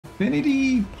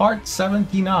Affinity Part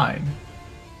 79.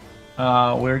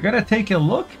 We're gonna take a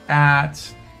look at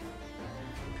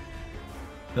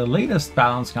the latest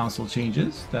Balance Council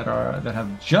changes that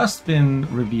have just been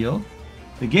revealed.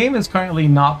 The game is currently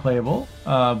not playable,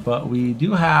 but we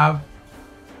do have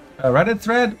a Reddit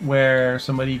thread where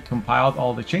somebody compiled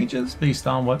all the changes based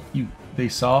on what they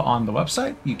saw on the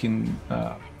website. You can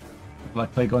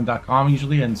like playgone.com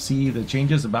usually and see the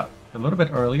changes about a little bit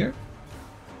earlier.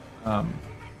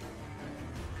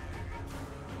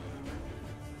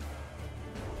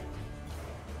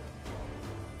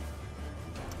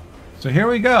 So here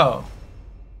we go.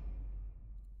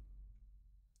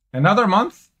 Another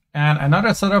month and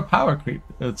another set of power creep,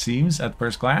 it seems, at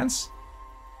first glance.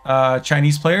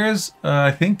 Chinese players,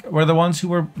 I think, were the ones who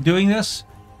were doing this.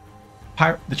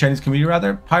 The Chinese community,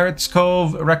 rather. Pirates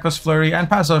Cove, Reckless Flurry, and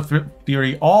Passive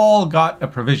Fury all got a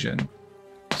provision.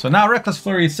 So now Reckless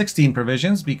Flurry is 16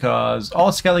 provisions because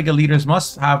all Skellige leaders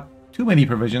must have too many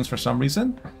provisions for some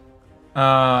reason.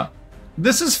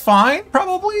 This is fine,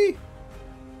 probably.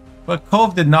 But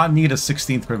Cove did not need a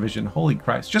 16th provision. Holy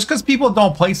Christ. Just because people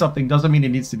don't play something doesn't mean it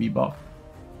needs to be buffed.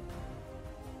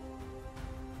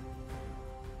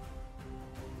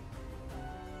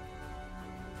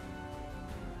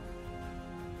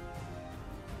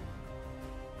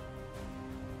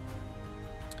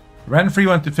 Renfrey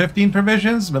went to 15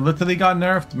 provisions. Military got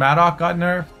nerfed. Madoc got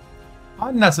nerfed.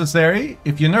 Unnecessary.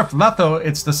 If you nerf Letho,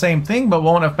 it's the same thing, but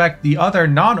won't affect the other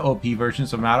non-OP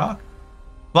versions of Madoc.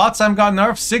 Flotsam got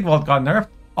nerfed. Sigvald got nerfed.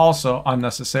 Also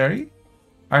unnecessary.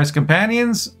 Iris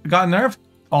Companions got nerfed.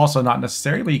 Also not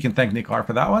necessary, but you can thank Nikar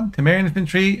for that one. Temerian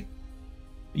Infantry.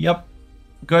 Yep.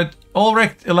 Good.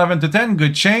 Ulrich 11 to 10.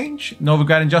 Good change.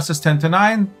 Novigrad Injustice 10 to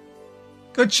 9.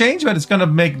 Good change, but it's going to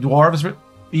make Dwarves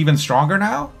even stronger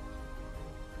now.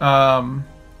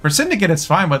 For Syndicate, it's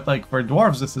fine, but like for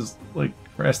Dwarves, this is like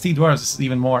for ST Dwarves, this is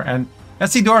even more. And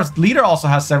ST Dwarves leader also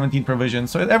has 17 provisions,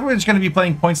 so everyone's going to be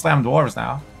playing Point Slam Dwarves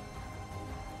now.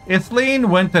 Ithleen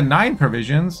went to 9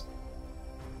 provisions.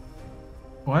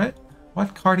 What?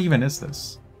 What card even is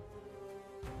this?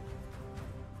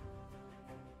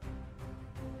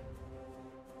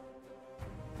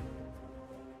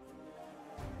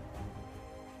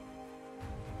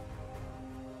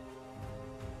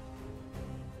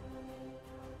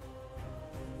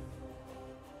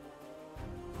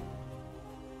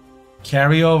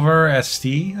 Carryover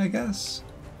ST, I guess.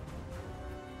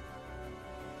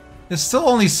 It's still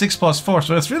only 6+4,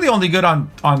 so it's really only good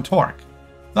on Torque.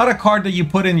 Not a card that you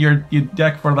put in your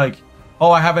deck for like,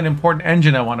 oh, I have an important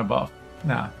engine I want to buff.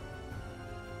 Nah.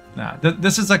 Nah.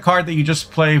 This is a card that you just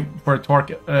play for Torque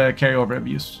carryover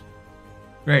abuse.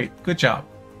 Great. Good job.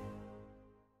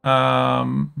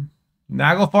 Naglfar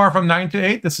from 9 to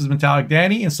 8. This is Metallic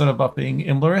Danny instead of buffing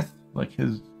Imlerith, like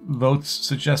his votes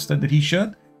suggested that he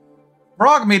should.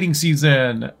 Frog Mating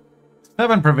Season.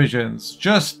 7 provisions.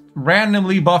 Just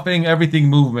randomly buffing everything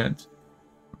movement.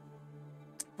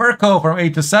 Furco from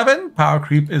 8 to 7. Power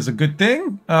creep is a good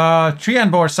thing.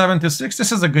 Trianbor 7 to 6.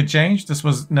 This is a good change. This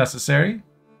was necessary.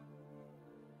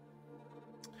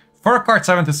 Furcart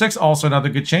 7 to 6. Also another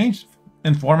good change.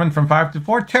 Informant from 5 to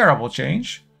 4. Terrible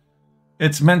change.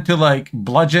 It's meant to like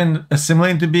bludgeon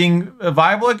Assimilate into being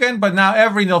viable again, but now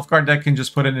every Nilfgaard deck can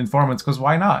just put in Informants, because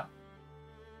why not?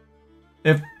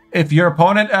 If your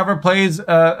opponent ever plays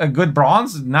a good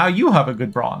bronze, now you have a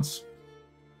good bronze.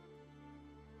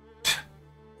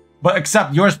 But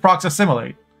except yours procs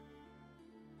Assimilate.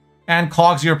 And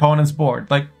clogs your opponent's board.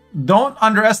 Like, don't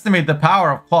underestimate the power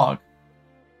of Clog.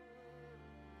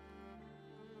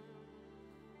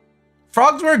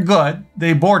 Frogs were good.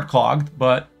 They board clogged,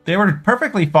 but they were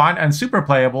perfectly fine and super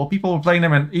playable. People were playing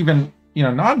them in even,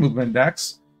 non-movement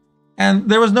decks. And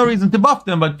there was no reason to buff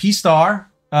them, but P-Star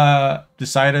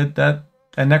decided that,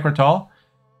 and Necrotal,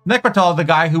 the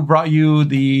guy who brought you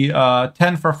the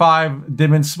 10 for 5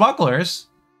 Demon Smugglers,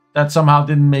 that somehow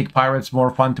didn't make Pirates more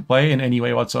fun to play in any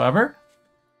way whatsoever.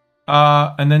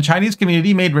 And then Chinese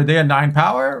community made Redea 9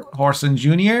 power, Horson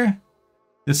Jr.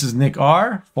 This is Nick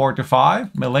R, 4 to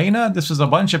 5. Milena, this was a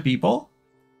bunch of people,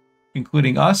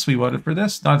 including us. We voted for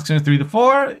this. Now it's going to 3 to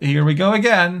 4. Here we go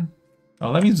again. Oh,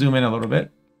 let me zoom in a little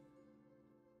bit.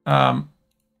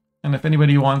 And if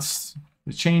anybody wants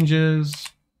the changes,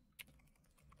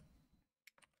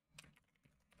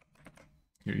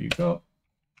 here you go.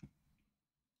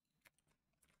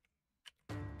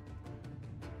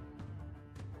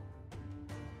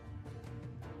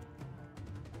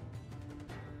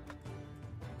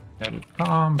 Edit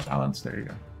com, balance, there you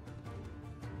go.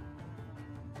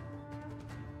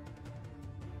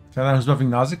 So that who's buffing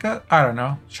Nausicaa? I don't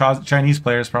know. Chinese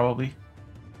players, probably.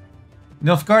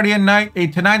 Nilfgaardian Knight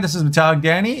 8 to 9. This is Metallic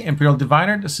Danny. Imperial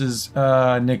Diviner. This is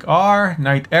Nick R.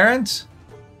 Knight Errant.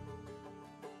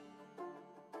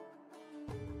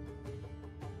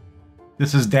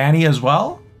 This is Danny as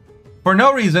well. For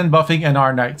no reason, buffing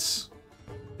NR Knights.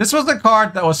 This was the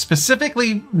card that was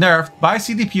specifically nerfed by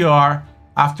CDPR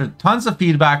after tons of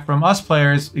feedback from us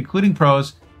players, including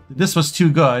pros. This was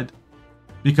too good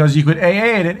because you could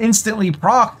AA it and instantly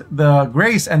proc the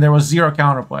Grace and there was zero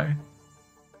counterplay.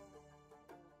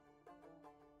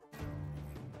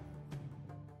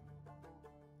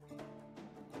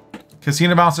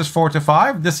 Casino Bouncers 4 to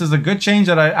 5. This is a good change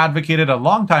that I advocated a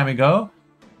long time ago,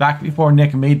 back before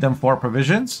Nick made them 4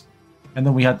 provisions. And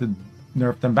then we had to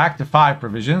nerf them back to 5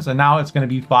 provisions. And now it's going to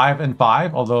be 5 and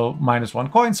 5, although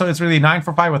 -1 coin. So it's really 9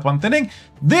 for 5 with 1 thinning.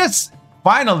 This,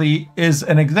 finally, is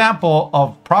an example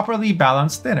of properly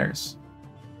balanced thinners.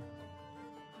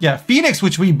 Yeah, Phoenix,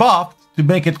 which we buffed to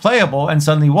make it playable and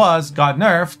suddenly got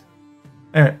nerfed.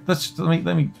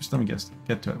 Let me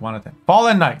get to it. 1 to 10.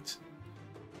 Fallen Knight.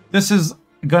 This is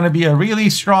going to be a really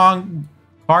strong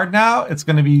card now. It's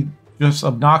going to be just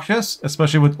obnoxious,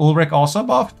 especially with Ulrich also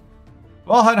buffed.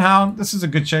 Wellhead Hound, this is a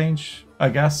good change, I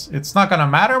guess. It's not going to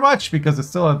matter much because it's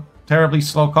still a terribly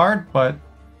slow card, but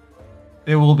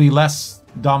it will be less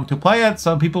dumb to play it.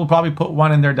 So people will probably put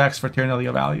 1 in their decks for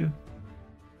Tyrannelia value.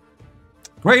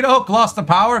 Great Oak lost the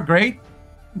power. Great.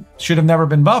 Should have never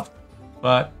been buffed,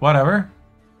 but whatever.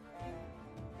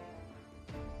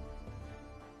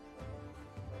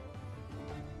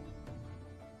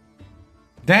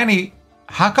 Danny,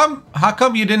 how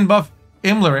come you didn't buff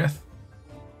Imlerith?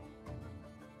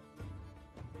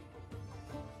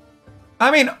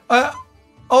 I mean,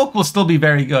 Oak will still be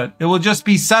very good. It will just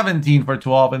be 17 for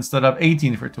 12 instead of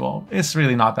 18 for 12. It's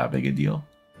really not that big a deal.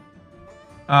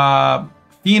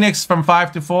 Phoenix from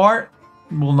 5 to 4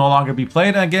 will no longer be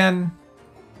played again.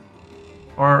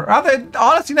 Or rather,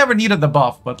 honestly never needed the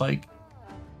buff, but like,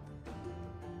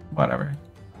 whatever.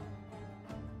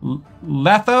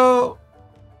 Letho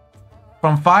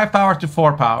from 5 power to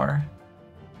 4 power.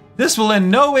 This will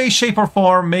in no way, shape, or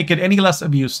form make it any less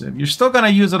abusive. You're still going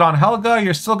to use it on Helga.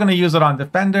 You're still going to use it on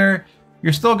Defender.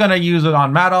 You're still going to use it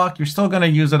on Madoc. You're still going to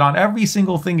use it on every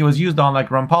single thing it was used on, like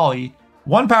Rampali.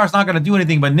 1 power is not going to do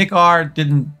anything, but Nick R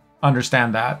didn't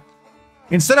understand that.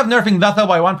 Instead of nerfing Letho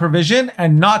by 1 provision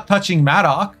and not touching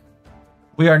Madoc,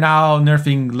 we are now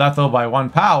nerfing Letho by 1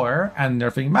 power and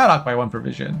nerfing Madoc by 1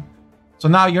 provision. So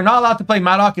now you're not allowed to play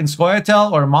Madoc in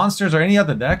scoia'tael or Monsters or any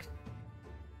other deck.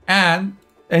 And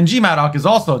NG Madoc is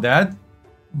also dead.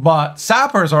 But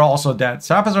Sappers are also dead.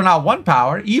 Sappers are now 1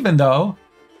 power, even though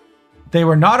they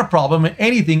were not a problem in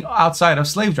anything outside of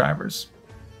Slave Drivers.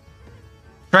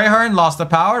 Treherne lost the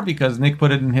power because Nick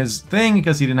put it in his thing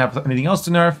because he didn't have anything else to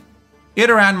nerf.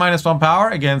 Iteran -1 power.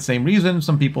 Again, same reason.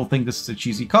 Some people think this is a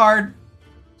cheesy card,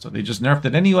 so they just nerfed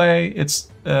it anyway. It's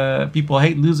people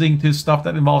hate losing to stuff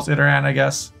that involves Iteran, I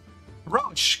guess.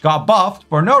 Roach got buffed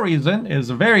for no reason. It is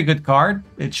a very good card.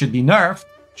 It should be nerfed.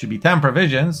 It should be 10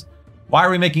 provisions. Why are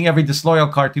we making every disloyal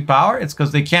card 2 power? It's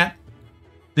because they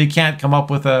can't come up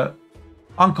with a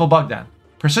Uncle Bugdan.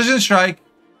 Precision Strike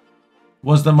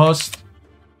was the most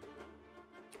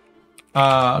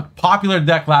popular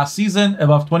deck last season,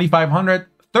 above 2,500.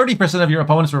 30% of your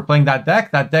opponents were playing that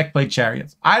deck. That deck played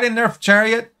Chariots. I didn't nerf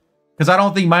Chariot because I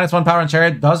don't think -1 power on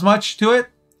Chariot does much to it,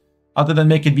 other than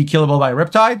make it be killable by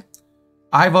Riptide.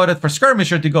 I voted for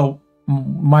Skirmisher to go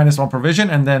 -1 provision,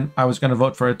 and then I was going to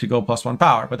vote for it to go +1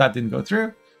 power, but that didn't go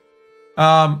through.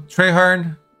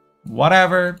 Treherne,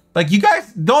 whatever. Like, you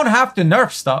guys don't have to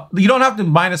nerf stuff. You don't have to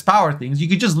minus power things. You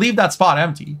could just leave that spot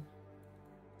empty.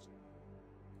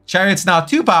 Chariot's now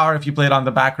 2 power if you play it on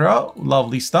the back row.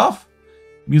 Lovely stuff.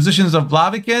 Musicians of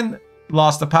Blaviken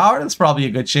lost the power. That's probably a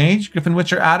good change. Griffin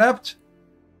Witcher Adept.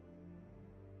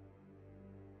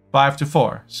 5 to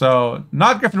 4. So,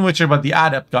 not Griffin Witcher, but the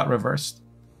Adept got reversed.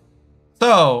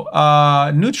 So,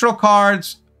 neutral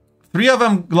cards. 3 of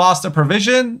them lost a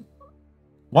provision.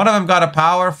 1 of them got a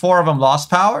power. 4 of them lost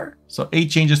power. So, 8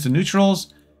 changes to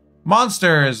neutrals.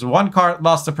 Monsters. 1 card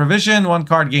lost a provision. 1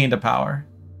 card gained a power.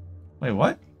 Wait,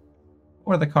 what?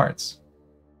 What are the cards?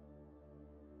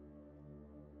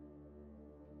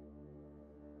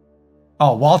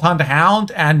 Oh, Waldhunt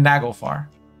Hound and Naglfar.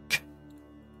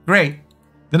 Great.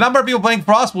 The number of people playing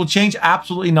Frost will change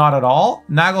absolutely not at all.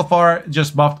 Naglfar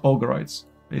just buffed Ogoroids,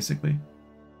 basically.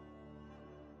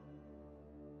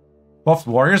 Buffed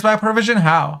Warriors by provision?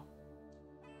 How?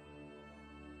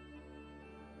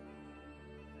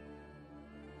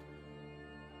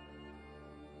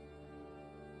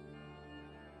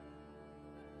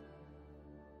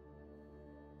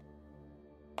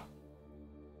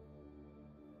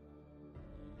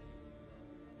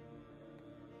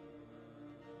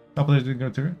 Couple players didn't go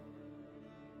through.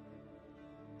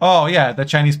 Oh yeah, the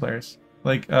Chinese players.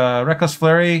 Like Reckless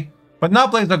Flurry, but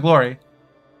not Blaze of Glory.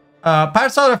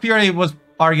 Patch Solid of Fury was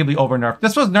arguably over nerfed.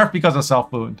 This was nerfed because of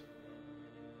Self Wound.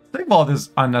 Sigvald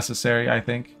is unnecessary, I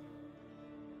think.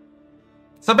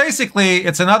 So basically,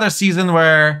 it's another season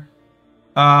where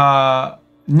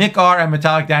Nick R and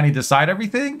Metallic Danny decide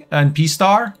everything, and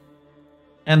P-Star.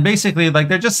 And basically, like,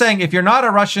 they're just saying, if you're not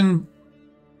a Russian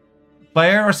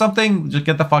player or something, just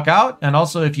get the fuck out. And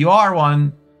also, if you are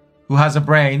one who has a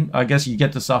brain, I guess you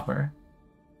get to suffer.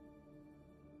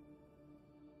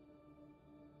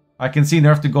 I can see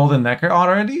nerf to Golden Necker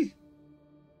already.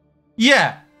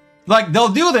 Yeah. Like, they'll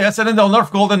do this, and then they'll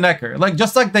nerf Golden Necker. Like,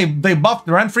 just like they buffed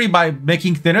Renfree by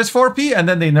making Thinners 4P, and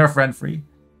then they nerf Renfree.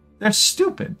 They're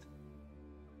stupid.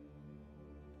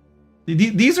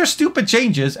 These are stupid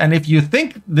changes, and if you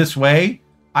think this way,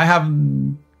 I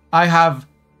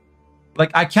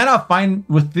cannot find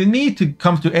within me to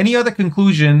come to any other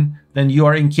conclusion than you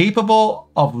are incapable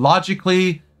of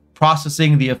logically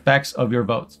processing the effects of your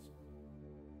votes.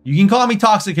 You can call me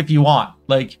toxic if you want.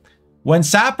 Like, when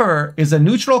Sapper is a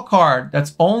neutral card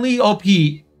that's only OP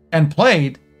and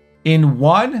played in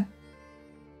one...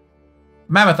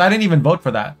 Mammoth, I didn't even vote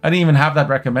for that. I didn't even have that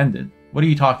recommended. What are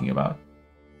you talking about?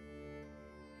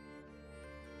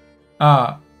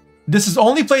 This is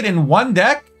only played in one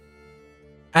deck,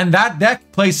 and that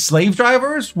deck plays Slave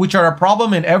Drivers, which are a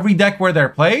problem in every deck where they're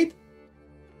played.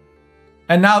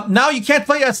 And now you can't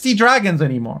play ST Dragons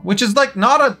anymore, which is like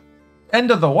not a end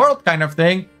of the world kind of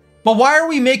thing. But why are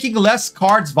we making less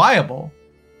cards viable?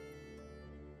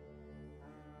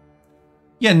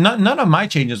 Yeah, none of my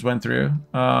changes went through.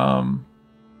 Like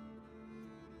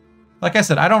I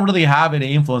said, I don't really have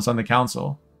any influence on the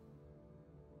council.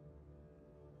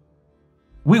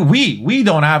 We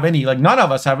don't have any, like, none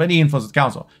of us have any influence on the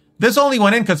council. This only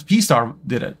went in because P-Star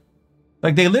did it.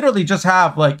 Like, they literally just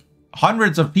have, like,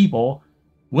 hundreds of people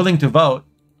willing to vote.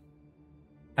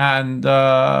 And,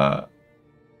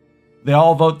 they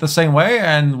all vote the same way,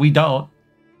 and we don't.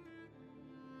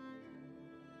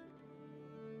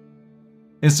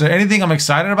 Is there anything I'm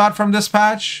excited about from this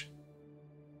patch?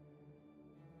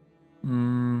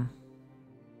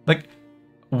 Like,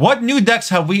 what new decks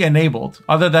have we enabled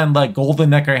other than, like,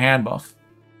 Golden Necker hand buff?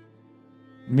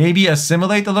 Maybe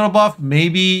Assimilate a little buff.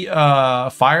 Maybe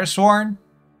Firesworn.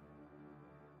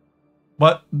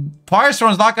 But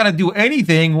Firesworn's not going to do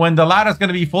anything when the ladder's going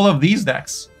to be full of these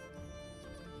decks.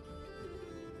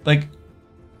 Like,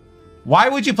 why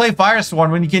would you play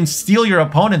Firesworn when you can steal your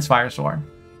opponent's Firesworn?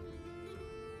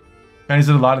 Chinese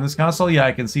did a lot in this console? Yeah,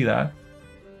 I can see that.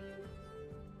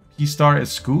 P-Star is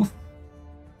Scoof?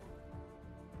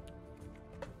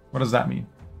 What does that mean?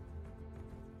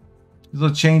 This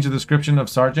will change the description of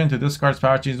Sergeant to this card's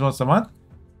power changes once a month?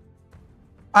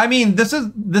 I mean, this is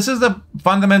the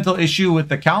fundamental issue with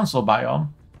the council biome.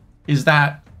 Is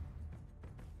that,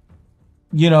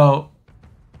 you know,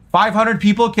 500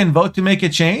 people can vote to make a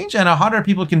change, and 100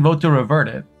 people can vote to revert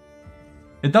it.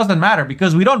 It doesn't matter,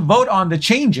 because we don't vote on the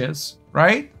changes,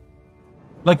 right?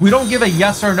 Like, we don't give a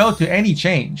yes or no to any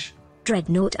change.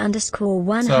 Dreadnought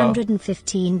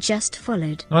 _115 just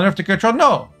followed. No nerf to control?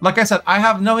 No. Like I said, I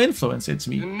have no influence. It's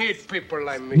me. You need people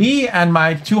like me. Me and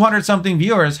my 200-something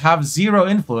viewers have zero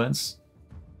influence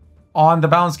on the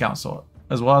Balance Council,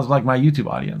 as well as, like, my YouTube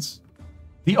audience.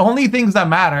 The only things that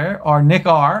matter are Nick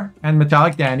R and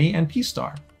Metallic Danny and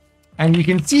P-Star. And you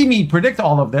can see me predict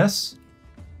all of this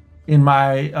in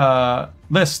my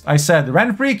list. I said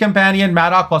Renfree, Companion,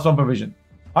 Maddock +1 provision.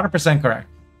 100% correct.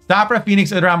 Stapper,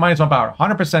 Phoenix, Idram -1 power.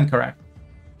 100% correct.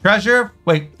 Treasure.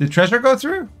 Wait, did Treasure go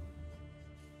through?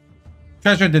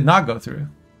 Treasure did not go through.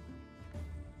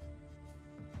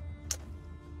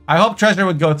 I hope Treasure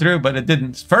would go through, but it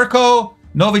didn't. Furco,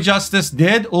 Novi Justice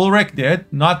did. Ulrich did.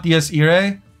 Not Diaz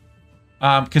Ire.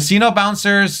 Casino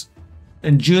Bouncers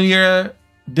and Junior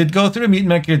did go through.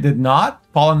 Meatmaker did not.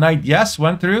 Fallen Knight, yes,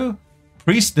 went through.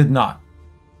 Priest did not.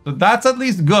 So that's at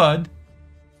least good.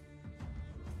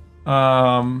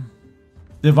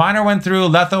 Diviner went through.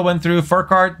 Letho went through.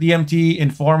 Furcart, DMT,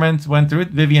 Informant went through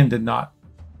it. Vivian did not.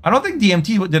 I don't think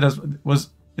DMT did as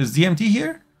is DMT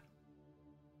here?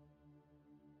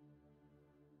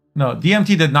 No,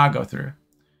 DMT did not go through.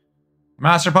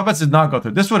 Master Puppets did not go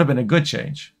through. This would have been a good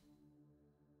change.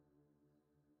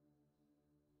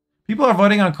 People are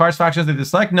voting on cards factions they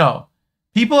dislike? No.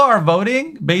 People are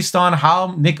voting based on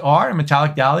how Nick R and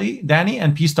Metallic Danny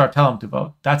and P-Star tell them to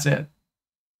vote. That's it.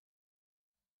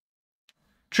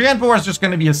 Treant Boar is just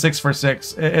going to be a 6 for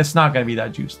 6. It's not going to be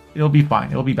that juiced. It'll be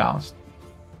fine. It'll be balanced.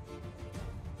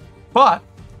 But,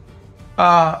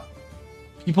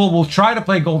 People will try to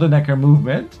play Golden Necker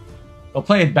movement. They'll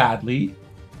play it badly.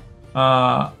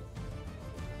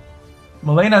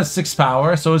 Malena has 6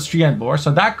 power, so is Trienbor.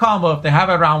 So that combo, if they have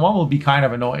it round 1, will be kind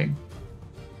of annoying.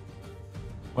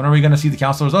 When are we going to see the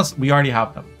council results? We already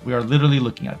have them. We are literally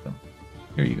looking at them.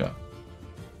 Here you go.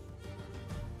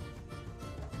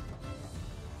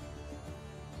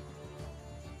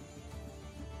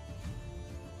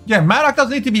 Yeah, Maddock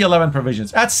doesn't need to be 11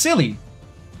 provisions. That's silly.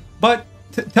 But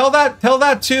tell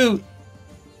that to...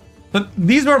 But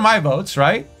these were my votes,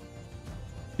 right?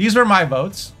 These were my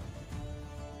votes.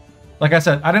 Like I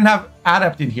said, I didn't have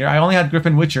Adept in here. I only had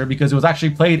Griffin Witcher because it was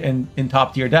actually played in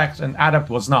top tier decks, and Adept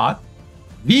was not.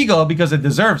 Vigo because it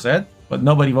deserves it, but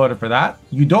nobody voted for that.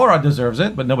 Eudora deserves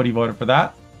it, but nobody voted for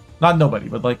that. Not nobody,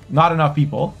 but like not enough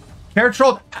people.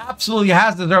 Carrotrold absolutely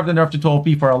has deserved the nerf to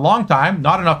 12p for a long time.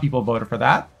 Not enough people voted for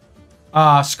that.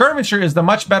 Skirmisher is the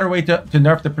much better way to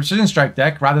nerf the Precision Strike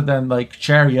deck rather than like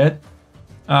Chariot.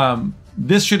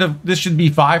 This should be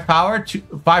 5 power,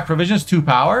 5 provisions, 2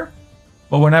 power,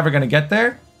 but we're never gonna get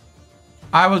there.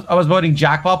 I was voting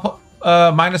Jackpot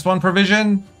 -1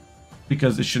 provision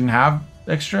because it shouldn't have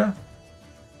extra.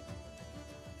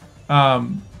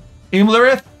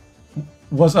 Imlerith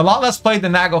was a lot less played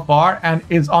than Naglfar and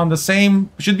is on the same,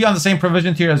 should be on the same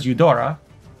provision tier as Eudora,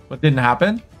 but didn't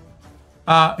happen.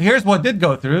 Here's what did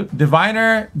go through.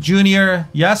 Diviner, Junior,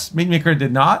 yes. Meatmaker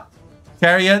did not.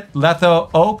 Chariot, Letho,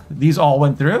 Oak, these all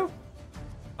went through.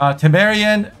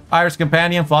 Temerian, Iris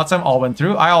Companion, Flotsam all went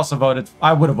through. I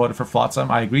would have voted for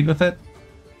Flotsam. I agreed with it.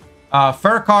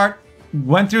 Furcart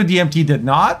went through, DMT did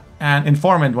not, and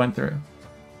Informant went through.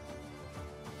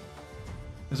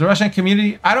 Is the Russian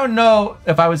community? I don't know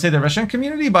if I would say the Russian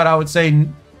community, but I would say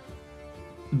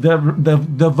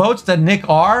the votes that Nick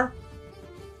R,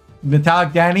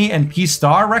 Metallic Danny, and P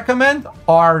Star recommend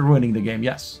are ruining the game.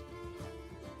 Yes.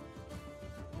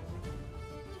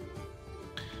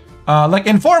 Like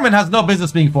Informant has no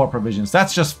business being 4 provisions.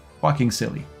 That's just fucking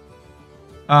silly.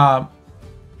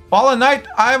 Fallen Knight,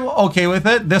 I'm okay with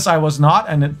it. This I was not,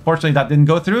 and unfortunately that didn't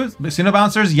go through.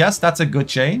 Cinebouncers, yes, that's a good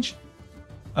change.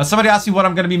 Somebody asked me what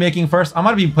I'm going to be making first. I'm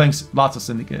going to be playing lots of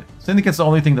Syndicate. Syndicate's the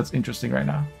only thing that's interesting right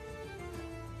now.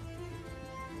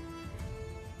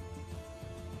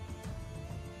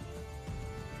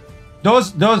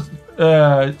 Those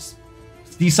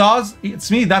seesaws,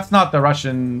 it's me, that's not the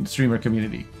Russian streamer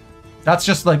community. That's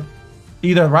just like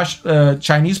either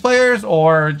Chinese players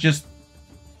or just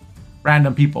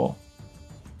random people.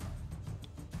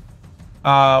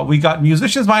 We got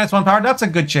musicians -1 power. That's a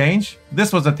good change.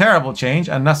 This was a terrible change,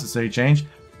 unnecessary change.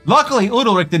 Luckily,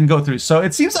 Udalric didn't go through. So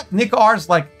it seems like Nick R's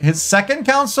like his second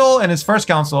council and his first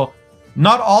council,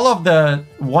 not all of the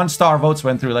 1-star votes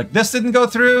went through. Like this didn't go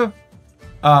through.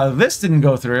 This didn't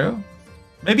go through.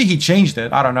 Maybe he changed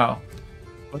it. I don't know.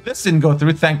 But this didn't go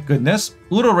through, thank goodness.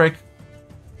 Udalric.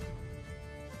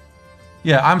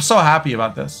 Yeah, I'm so happy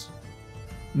about this.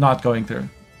 Not going through.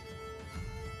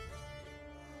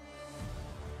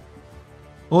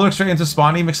 Ulrich straight into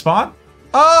Spawny McSpawn?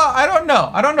 I don't know.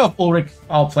 I don't know if Ulrich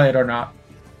I'll play it or not.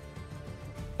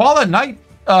 Fallen Knight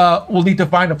will need to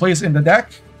find a place in the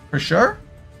deck, for sure.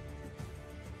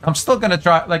 I'm still gonna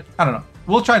try, like, I don't know.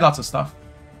 We'll try lots of stuff.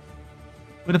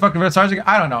 Who the fuck converts Sargent?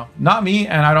 I don't know. Not me,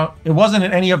 and it wasn't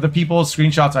in any of the people's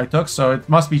screenshots I took, so it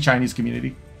must be Chinese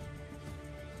community.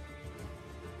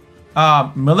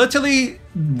 Military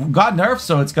got nerfed,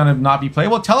 so it's gonna not be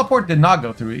playable. Teleport did not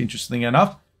go through, interestingly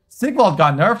enough. Sigvald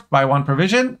got nerfed by 1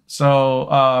 provision, so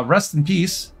rest in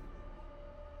peace.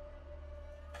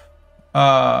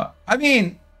 I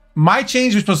mean, my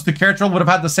change, which was to Carrotrold, would have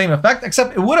had the same effect,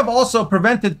 except it would have also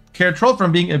prevented Carrotrold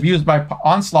from being abused by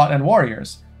Onslaught and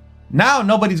Warriors. Now,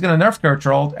 nobody's going to nerf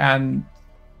Carrotrold and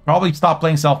probably stop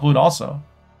playing Self-Boot also.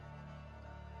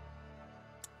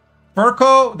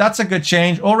 Furco, that's a good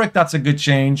change. Ulrich, that's a good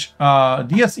change.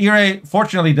 Diaz Irae,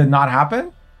 fortunately, did not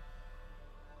happen.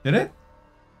 Did it?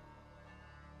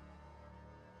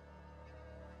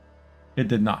 It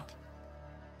did not.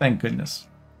 Thank goodness.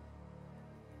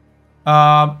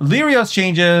 Lyrio's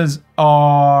changes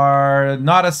are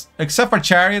not as... Except for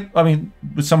Chariot. I mean,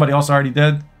 somebody else already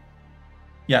did.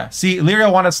 Yeah, see,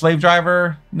 Lirio wanted Slave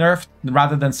Driver nerfed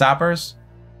rather than Sappers.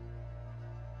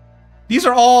 These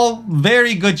are all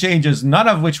very good changes, none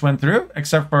of which went through,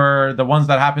 except for the ones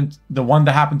that happened... The one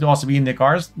that happened to also be in Nick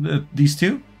R's, these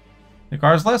two. Nick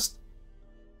R's list.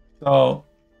 So,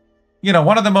 you know,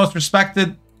 one of the most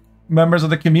respected members of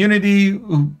the community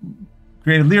who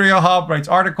created Lirio Hub, writes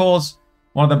articles,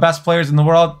 one of the best players in the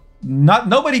world.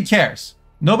 Nobody cares.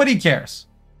 Nobody cares.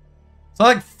 So,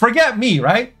 like, forget me,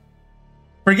 right?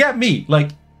 Forget me. Like,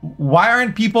 why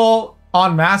aren't people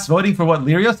en masse voting for what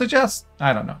Lirio suggests?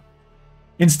 I don't know.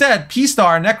 Instead,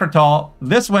 P-Star, Necrotal,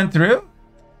 this went through,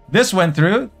 this went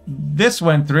through, this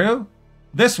went through,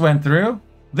 this went through,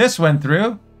 this went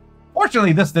through.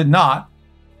 Fortunately, this did not.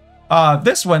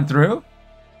 This went through,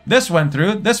 this went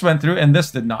through, this went through, and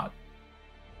this did not.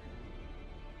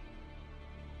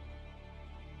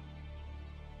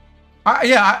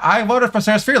 I voted for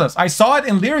Sarah's Fearless. I saw it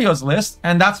in Lirio's list,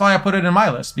 and that's why I put it in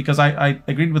my list, because I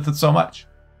agreed with it so much.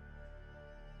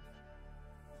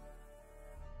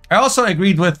 I also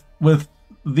agreed with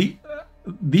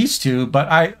these two, but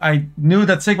I knew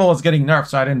that Sigma was getting nerfed,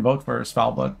 so I didn't vote for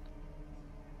Foulblood.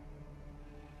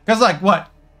 Because, like, what?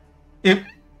 If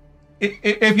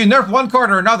you nerf one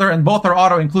card or another and both are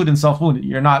auto-include in self-wounded,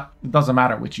 you're not... It doesn't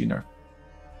matter which you nerf.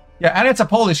 Yeah, and it's a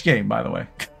Polish game, by the way.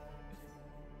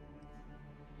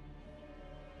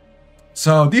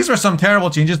 So these were some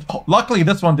terrible changes. Luckily,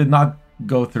 this one did not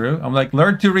go through. I'm like,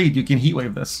 learn to read. You can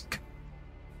heatwave this.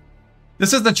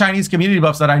 This is the Chinese community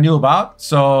buffs that I knew about.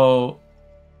 So,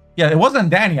 yeah, it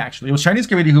wasn't Danny, actually. It was Chinese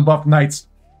community who buffed Knights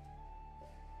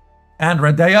and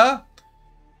Redea.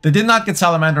 They did not get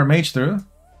Salamander Mage through.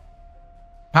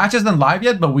 Patch isn't live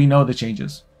yet, but we know the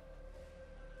changes.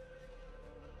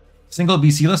 Single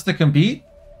BC list to compete?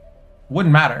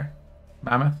 Wouldn't matter,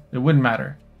 Mammoth. It wouldn't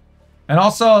matter. And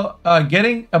also,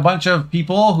 getting a bunch of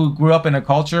people who grew up in a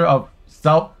culture of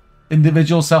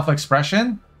individual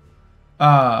self-expression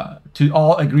to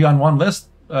all agree on one list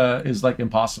is, like,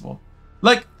 impossible.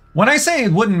 Like, when I say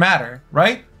it wouldn't matter,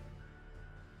 right?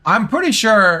 I'm pretty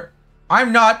sure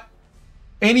I'm not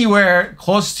anywhere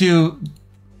close to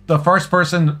the first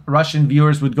person Russian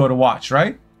viewers would go to watch,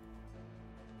 right?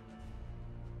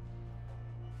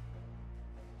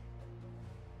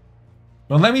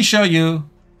 But let me show you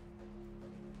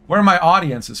where my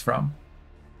audience is from.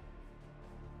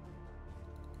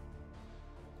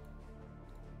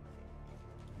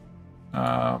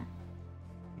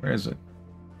 Where is it?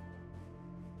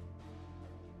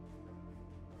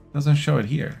 Doesn't show it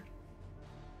here.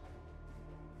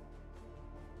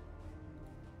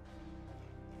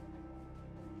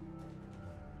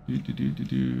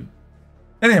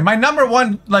 Anyway, my number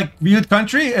one, like, viewed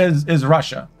country is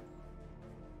Russia.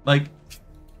 Like,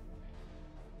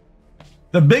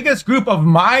 the biggest group of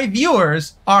my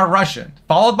viewers are Russian,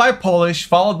 followed by Polish,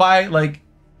 followed by, like,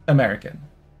 American.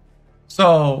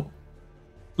 So,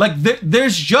 like,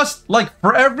 there's just, like,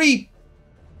 for every,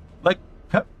 like,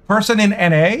 person in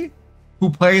NA who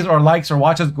plays or likes or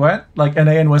watches Gwent, like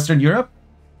NA in Western Europe,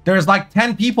 there's like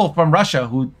 10 people from Russia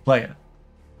who play it.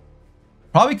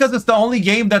 Probably because it's the only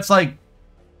game that's, like,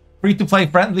 free-to-play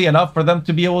friendly enough for them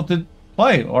to be able to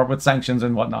play, or with sanctions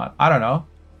and whatnot. I don't know.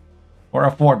 Or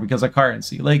afford because of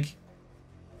currency. Like,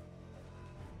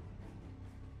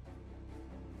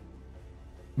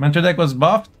 Mentor deck was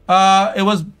buffed. It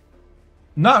was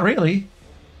not really.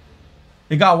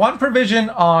 It got one provision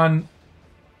on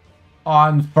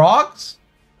frogs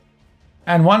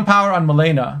and one power on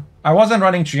Milena. I wasn't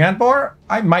running Trianbor.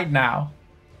 I might now.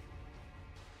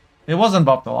 It wasn't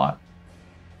buffed a lot.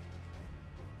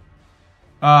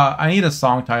 I need a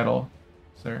song title,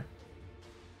 sir.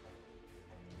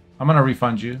 I'm gonna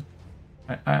refund you.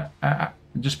 I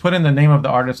just put in the name of the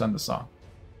artist and the song.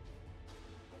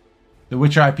 The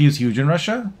Witcher IP is huge in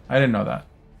Russia? I didn't know that.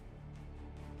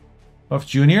 Buff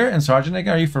Junior and Sergeant Egg,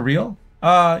 are you for real?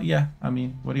 Yeah. I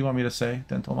mean, what do you want me to say,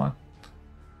 Dentalmon?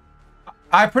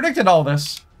 I predicted all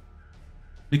this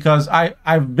because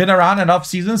I've been around enough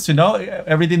seasons to know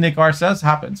everything Nikar says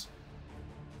happens.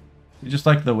 You just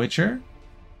like The Witcher?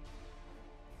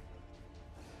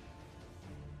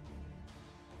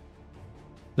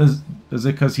 Does it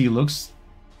because he looks...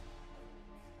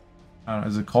 I don't know,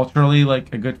 is it culturally,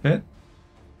 like, a good fit?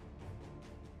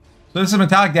 So this is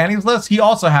Metallic Danny's list. He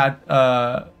also had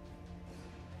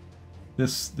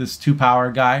this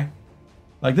 2-power guy.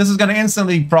 Like, this is gonna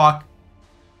instantly proc.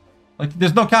 Like,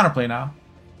 there's no counterplay now.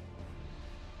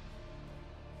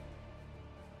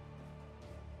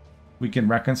 We can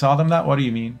reconcile them that? What do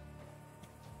you mean?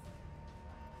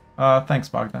 Thanks,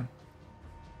 Bogdan.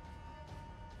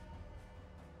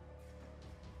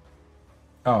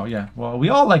 Oh, yeah. Well, we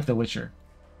all like The Witcher.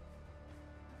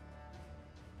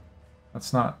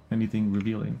 That's not anything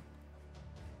revealing.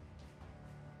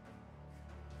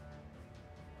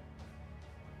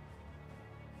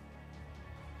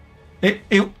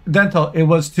 Dental, it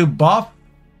was to buff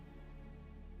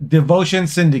Devotion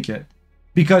Syndicate.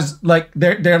 Because, like,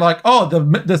 they're like, oh,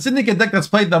 the Syndicate deck that's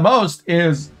played the most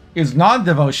is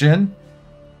non-Devotion.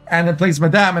 And it plays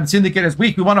Madame, and Syndicate is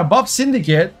weak. We want to buff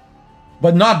Syndicate,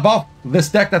 but not buff this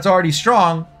deck that's already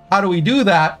strong. How do we do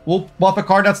that? We'll buff a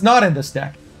card that's not in this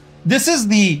deck. this is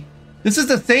the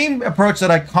same approach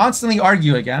that I constantly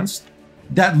argue against,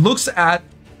 that looks at,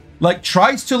 like,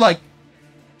 tries to like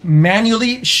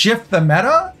manually shift the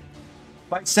meta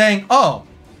by saying, oh,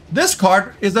 this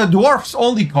card is a dwarfs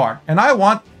only card and I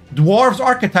want dwarves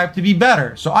archetype to be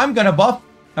better, so I'm gonna buff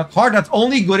a card that's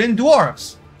only good in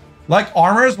dwarves, like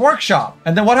Armorer's Workshop.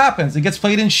 And then what happens? It gets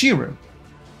played in Shiru.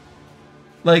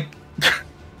 Like,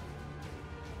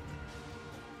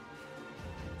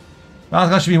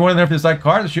 balance should be more than enough to decide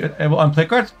cards. Should able unplay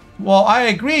cards. Well, I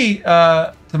agree,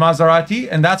 to Maserati,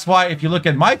 and that's why if you look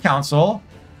at my council,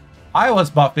 I was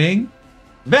buffing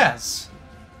Vez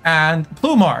and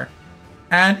Plumard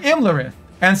and Imlerith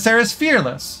and Ceres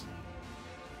Fearless.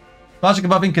 Logic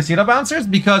of buffing Casino Bouncers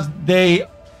because they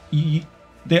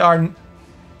are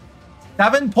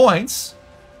 7 points.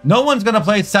 No one's gonna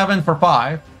play 7 for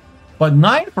 5, but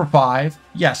 9 for 5,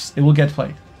 yes, it will get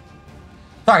played.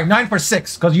 Sorry, 9 for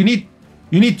 6, because you need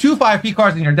 2 5P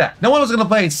cards in your deck. No one was gonna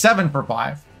play 7 for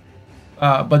 5,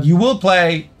 but you will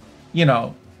play, you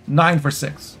know, 9 for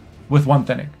 6 with 1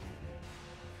 Thinning.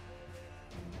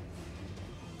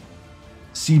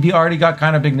 CB already got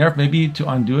kind of big nerf, maybe to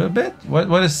undo a bit.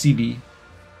 What is CB?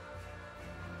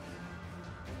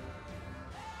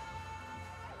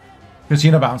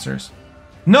 Casino Bouncers.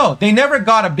 No, they never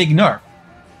got a big nerf.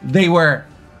 They were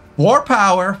 4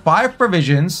 power, 5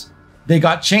 provisions. They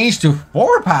got changed to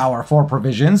 4 power, 4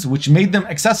 provisions, which made them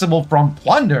accessible from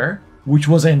Plunder, which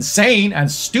was insane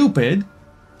and stupid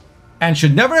and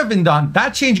should never have been done.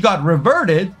 That change got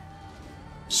reverted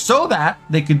so that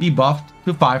they could be buffed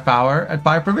to 5 power at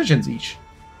 5 provisions each.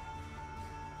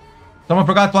 Someone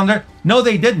forgot Plunder? No,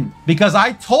 they didn't. Because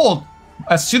I told,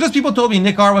 as soon as people told me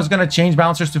Nick R was going to change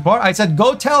Bouncers to 4, I said,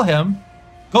 go tell him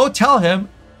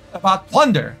about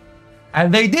Plunder.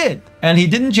 And they did. And he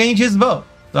didn't change his vote.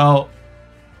 So,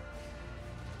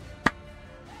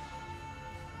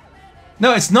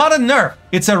 no, it's not a nerf.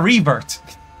 It's a revert,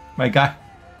 my guy.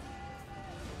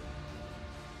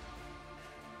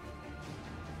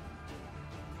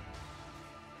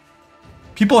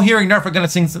 People hearing nerf are going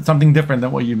to think something different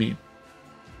than what you mean.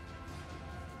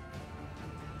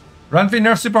 Renfree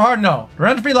nerf super hard? No.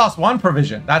 Renfree lost 1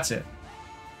 provision. That's it.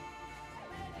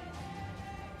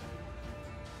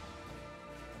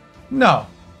 No.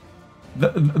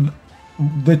 The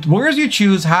words you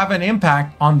choose have an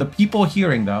impact on the people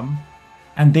hearing them,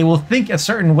 and they will think a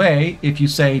certain way if you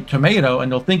say tomato,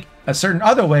 and they'll think a certain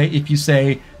other way if you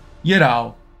say, you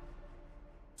know,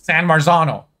 San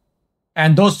Marzano.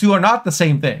 And those two are not the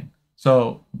same thing.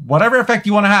 So whatever effect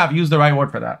you want to have, use the right word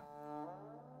for that.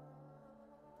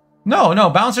 No,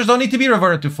 bouncers don't need to be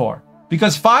reverted to 4.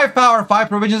 Because 5 power, 5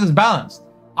 provisions is balanced.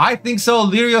 I think so,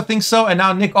 Lirio thinks so, and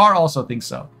now Nick R also thinks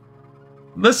so.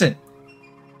 Listen,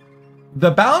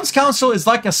 the balance council is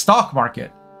like a stock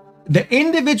market. The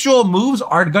individual moves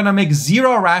are going to make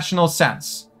 0 rational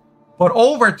sense. But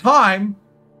over time,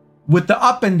 with the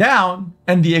up and down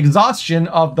and the exhaustion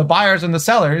of the buyers and the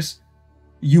sellers,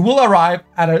 you will arrive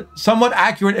at a somewhat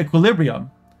accurate equilibrium.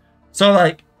 So,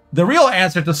 like, the real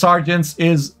answer to Sergeants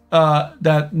is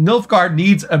that Nilfgaard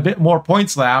needs a bit more point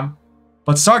slam,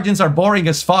 but Sergeants are boring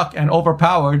as fuck and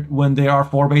overpowered when they are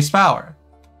 4 base power.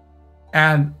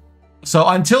 And so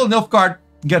until Nilfgaard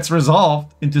gets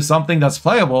resolved into something that's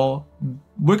playable,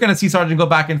 we're going to see Sergeant go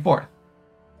back and forth.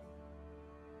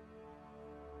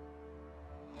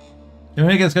 You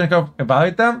think it's going to go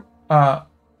evaluate them?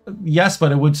 Yes,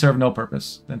 but it would serve no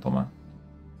purpose, Gentleman.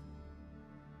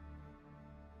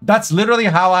 That's literally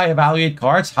how I evaluate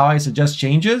cards, how I suggest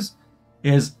changes,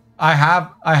 is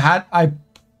I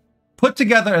put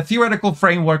together a theoretical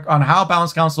framework on how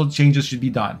Balance Council changes should be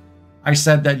done. I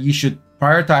said that you should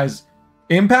prioritize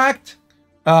impact.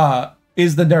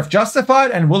 Is the nerf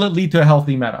justified, and will it lead to a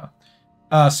healthy meta?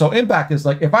 So impact is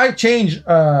like, if I change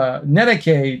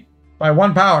Nedeke by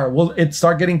 1 power, will it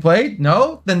start getting played?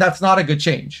 No? Then that's not a good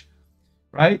change,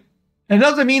 right? And it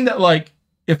doesn't mean that, like,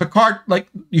 if a card, like,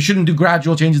 you shouldn't do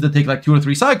gradual changes that take like 2 or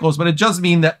 3 cycles, but it does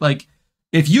mean that, like,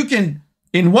 if you can,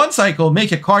 in 1 cycle,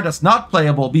 make a card that's not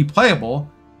playable be playable,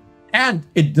 and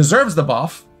it deserves the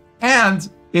buff, and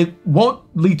it won't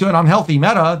lead to an unhealthy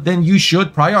meta, then you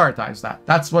should prioritize that.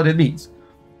 That's what it means.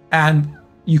 And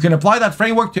you can apply that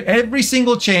framework to every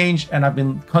single change, and I've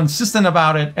been consistent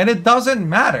about it, and it doesn't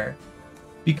matter.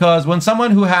 Because when someone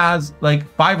who has like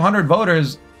 500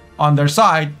 voters on their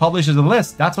side publishes a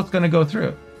list, that's what's going to go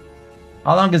through.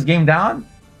 How long is game down?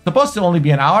 Supposed to only be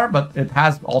an hour, but it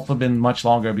has also been much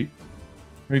longer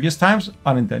previous times,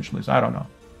 unintentionally, so I don't know.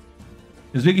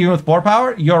 Is Vic even with 4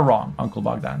 power? You're wrong, Uncle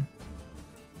Bogdan.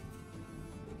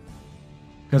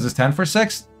 Because it's 10 for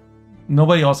 6?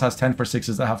 nobody else has 10 for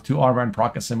 6s that have 2 armor and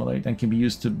proc assimilate and can be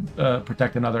used to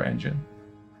protect another engine.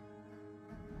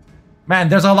 Man,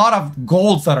 there's a lot of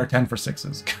golds that are 10 for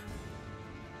 6s.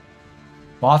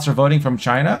 Bots are voting from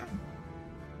China?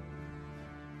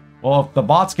 Well, if the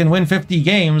bots can win 50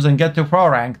 games and get to pro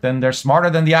rank, then they're smarter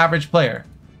than the average player.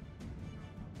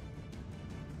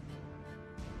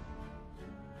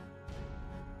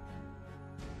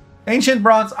 Ancient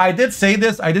Bronze, I did say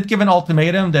this. I did give an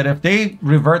ultimatum that if they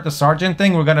revert the Sergeant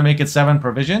thing, we're going to make it 7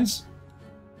 provisions.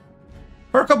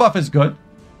 Perco buff is good.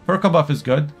 Perco buff is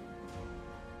good.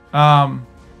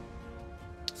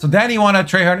 So Danny wanted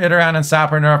Treyhorn, Iteran, and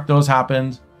Sapper nerf. Those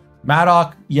happened.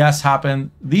 Maddock, yes,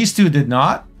 happened. These two did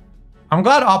not. I'm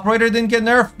glad Operator didn't get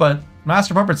nerfed, but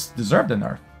Master Puppets deserved a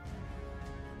nerf.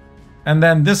 And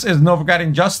then this is Novigrad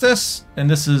Injustice, and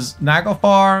this is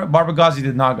Naglfar. Barbagazi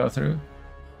did not go through.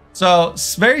 So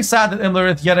it's very sad that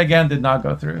Imlerith yet again did not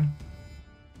go through.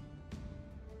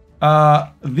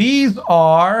 These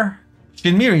are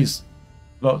Shinmiri's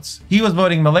votes. He was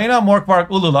voting Milena, Morkvark,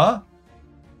 Ulula,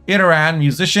 Iteran,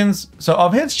 musicians. So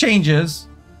of his changes,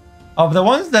 of the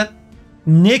ones that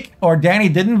Nick or Danny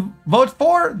didn't vote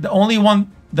for, the only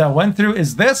one that went through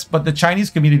is this, but the Chinese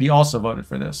community also voted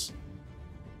for this.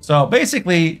 So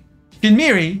basically,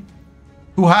 Shinmiri,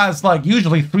 who has like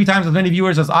usually 3 times as many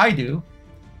viewers as I do,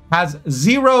 has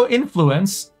 0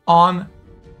 influence on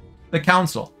the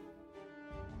council.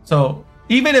 So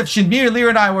even if Shinmiri, Lear,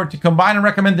 and I were to combine and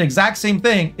recommend the exact same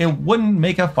thing, it wouldn't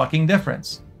make a fucking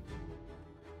difference.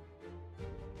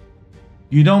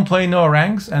 You don't play no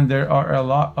ranks, and there are a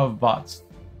lot of bots.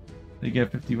 They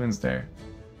get 50 wins there.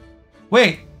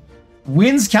 Wait,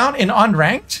 wins count in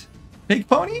unranked? Big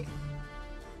Pony?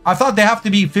 I thought they have to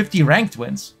be 50 ranked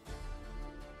wins.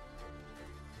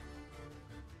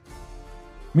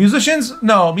 Musicians?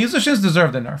 No, musicians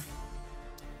deserve the nerf.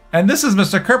 And this is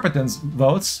Mr. Kerpeton's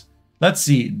votes. Let's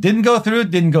see. Didn't go through,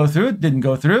 didn't go through, didn't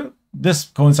go through. This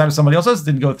coincided with somebody else's,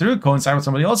 didn't go through, coincided with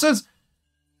somebody else's.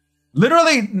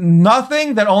 Literally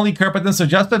nothing that only Kerpeton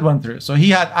suggested went through. So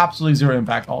he had absolutely 0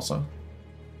 impact also.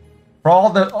 For all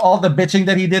the bitching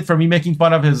that he did for me making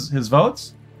fun of his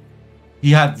votes,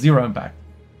 he had 0 impact.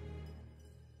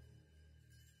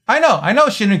 I know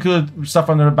Shin included stuff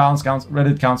under the Balance Council,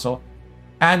 Reddit Council.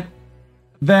 And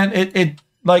then it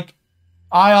like,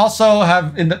 I also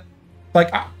have in the,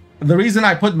 like, the reason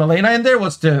I put Milena in there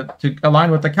was to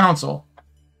align with the council.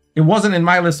 It wasn't in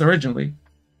my list originally.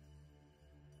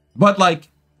 But like,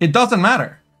 it doesn't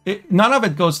matter. None of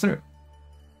it goes through.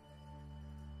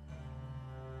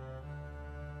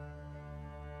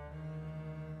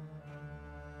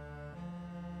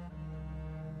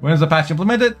 When is the patch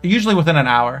implemented? Usually within an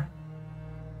hour.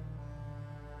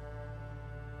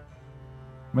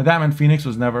 Madame and Phoenix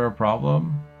was never a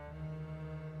problem.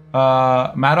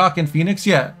 Maddock and Phoenix,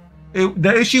 yeah.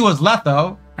 The issue was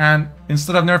Letho, and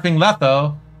instead of nerfing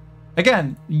Letho,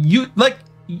 again,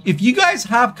 if you guys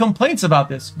have complaints about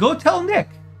this, go tell Nick.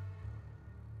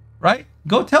 Right?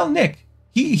 Go tell Nick.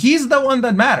 He's the one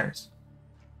that matters.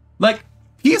 Like,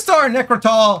 P-Star and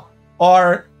Necrotal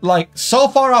are like so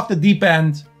far off the deep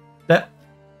end that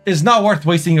is not worth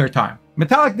wasting your time.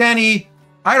 Metallic Danny,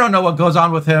 I don't know what goes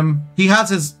on with him. He has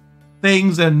his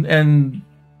things, and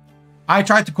I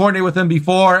tried to coordinate with him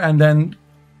before, and then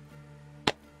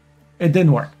it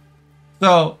didn't work.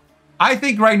 So I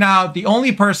think right now the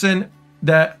only person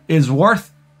that is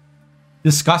worth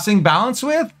discussing balance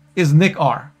with is Nick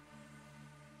R.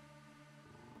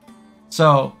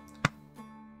 So,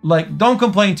 like, don't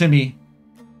complain to me.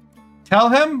 Tell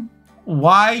him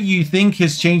why you think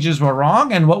his changes were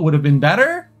wrong and what would have been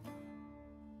better.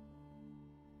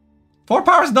 4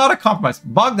 power is not a compromise.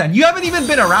 Bogdan, you haven't even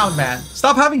been around, man.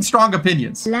 Stop having strong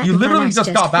opinions. You literally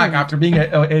just got back after being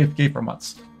AFK for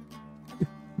months.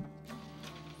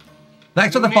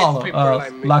 Thanks for the follow,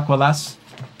 Laqualas.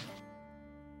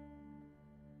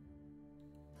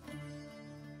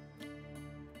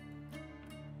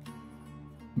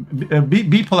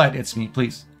 Be polite, it's me,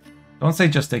 please. Don't say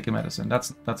just take a medicine.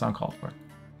 That's uncalled for.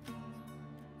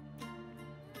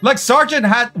 Like, Sergeant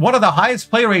had one of the highest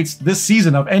play rates this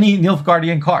season of any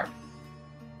Nilfgaardian card.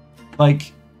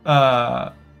 Like,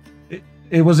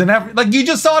 it was in every... Like, you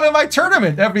just saw it in my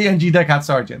tournament. Every NG deck had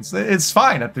Sergeants. It's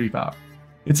fine at 3 power.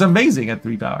 It's amazing at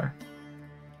 3 power.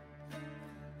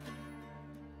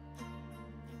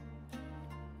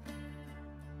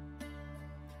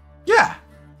 Yeah.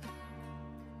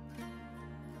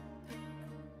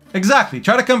 Exactly.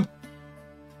 Try to come...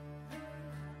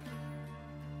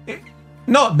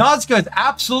 No, Nazca is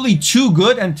absolutely too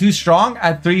good and too strong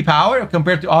at 3 power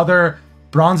compared to other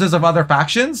bronzes of other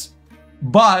factions.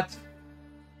 But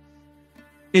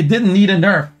it didn't need a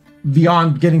nerf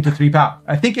beyond getting to 3 power.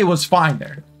 I think it was fine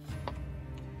there.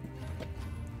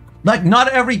 Like, not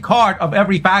every card of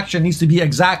every faction needs to be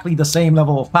exactly the same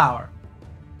level of power.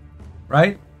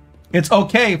 Right? It's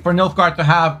okay for Nilfgaard to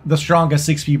have the strongest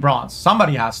 6p bronze.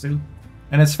 Somebody has to.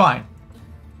 And it's fine.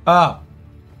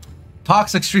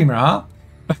 Toxic streamer, huh?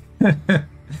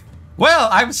 Well,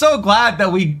 I'm so glad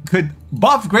that we could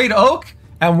buff Great Oak.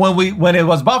 And when it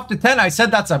was buffed to 10, I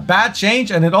said that's a bad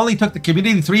change. And it only took the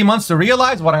community 3 months to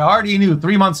realize what I already knew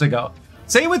 3 months ago.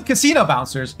 Same with Casino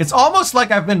Bouncers. It's almost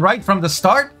like I've been right from the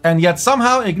start and yet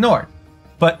somehow ignored.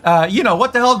 But, you know,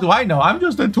 what the hell do I know? I'm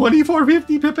just a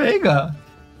 2450 Pepega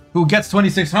who gets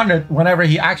 2600 whenever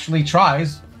he actually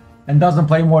tries and doesn't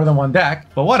play more than one deck.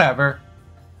 But whatever.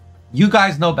 You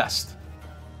guys know best.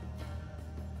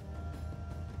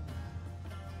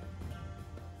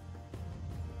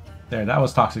 There, that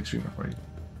was Toxic Streamer for you.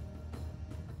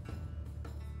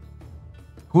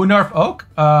 Who nerf Oak?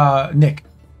 Nick.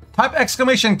 Type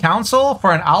exclamation council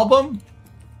for an album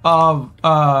of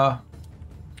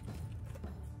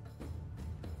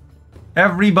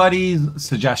everybody's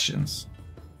suggestions.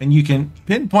 And you can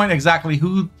pinpoint exactly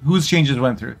whose changes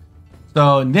went through.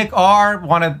 So Nick R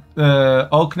wanted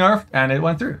Oak nerfed and it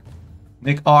went through.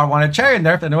 Nick R wanted Chariot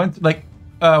nerfed and it went like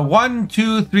 1,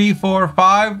 2, 3, 4,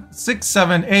 5, 6,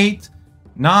 7, 8,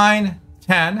 9,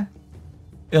 10,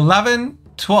 11,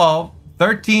 12,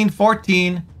 13,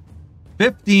 14,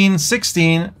 15,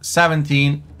 16,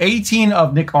 17, 18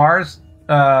 of Nick R's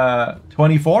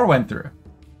 24 went through.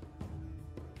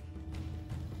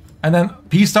 And then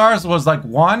P-Stars was like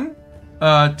 1,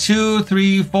 2,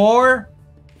 3, 4,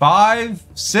 5,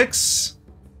 6,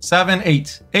 7,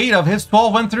 8. 8 of his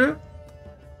 12 went through.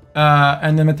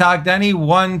 And then Metallic Danny,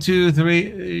 1, 2,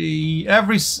 3,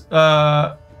 every 10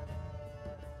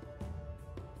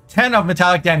 of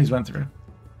Metallic Danny's went through.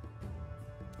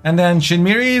 And then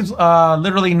Shinmiri's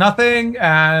literally nothing,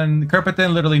 and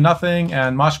Kerpetin literally nothing,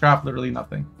 and Moshcraft literally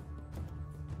nothing.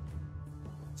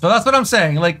 So that's what I'm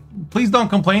saying. Like, please don't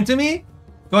complain to me.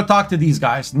 Go talk to these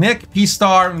guys. Nick,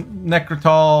 P-Star,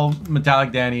 Necrotal,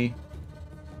 Metallic Danny.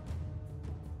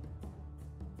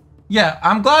 Yeah,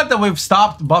 I'm glad that we've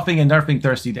stopped buffing and nerfing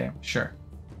Thirsty Dame. Sure.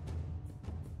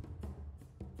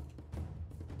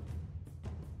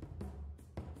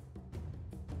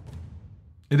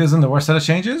 It isn't the worst set of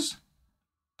changes?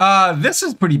 This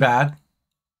is pretty bad.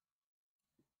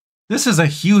 This is a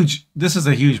huge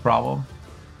problem.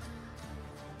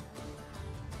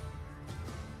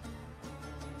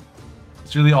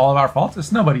 It's really all of our fault.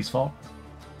 It's nobody's fault.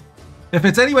 If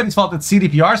it's anybody's fault, it's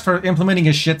CDPR's for implementing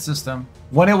a shit system.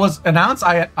 When it was announced,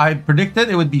 I predicted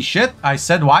it would be shit. I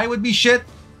said why it would be shit.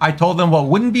 I told them what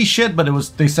wouldn't be shit, but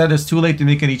they said it's too late to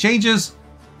make any changes.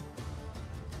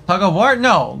 Tug of War?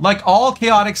 No. Like all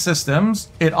chaotic systems,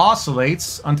 it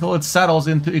oscillates until it settles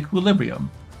into equilibrium.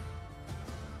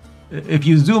 If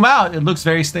you zoom out, it looks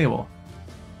very stable.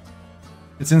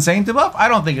 It's insane to buff? I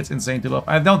don't think it's insane to buff.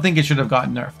 I don't think it should have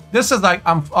gotten nerfed. This is like,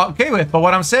 I'm okay with, but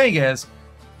what I'm saying is,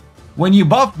 when you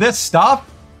buff this stuff,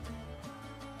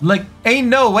 like, ain't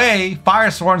no way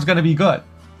Firesworn's gonna be good.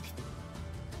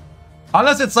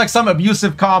 Unless it's like some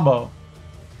abusive combo.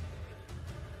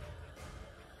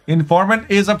 Informant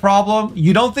is a problem.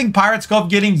 You don't think Pirate Scope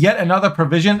getting yet another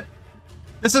provision?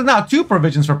 This is now 2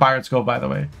 provisions for Pirate Scope, by the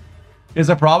way. Is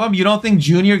a problem? You don't think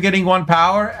Junior getting 1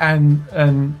 power and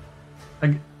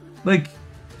like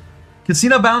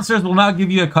Casino Bouncers will now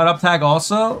give you a cut-up tag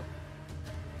also?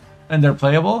 And they're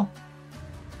playable?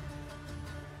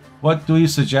 What do you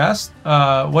suggest?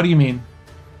 What do you mean?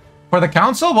 For the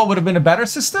council, what would have been a better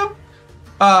system?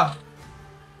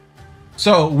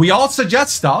 So we all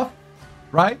suggest stuff,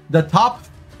 right? The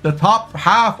top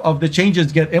half of the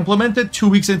changes get implemented 2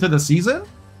 weeks into the season.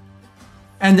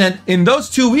 And then in those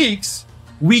 2 weeks,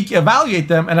 we evaluate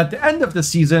them. And at the end of the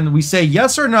season, we say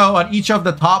yes or no on each of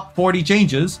the top 40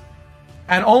 changes.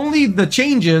 And only the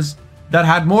changes that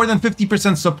had more than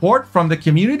 50% support from the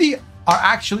community are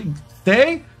actually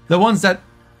stay. The ones that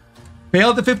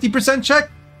failed the 50% check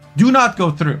do not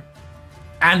go through.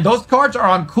 And those cards are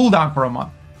on cooldown for a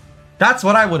month. That's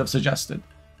what I would have suggested.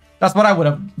 That's what I would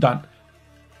have done.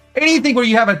 Anything where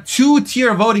you have a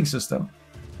 2-tier voting system.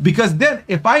 Because then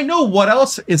if I know what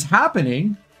else is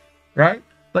happening, right?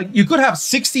 Like you could have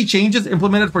 60 changes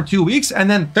implemented for 2 weeks and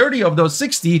then 30 of those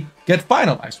 60 get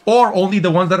finalized. Or only the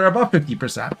ones that are above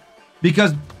 50%.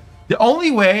 Because the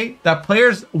only way that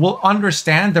players will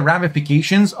understand the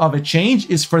ramifications of a change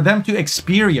is for them to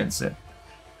experience it.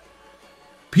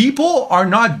 People are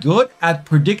not good at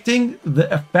predicting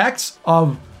the effects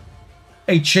of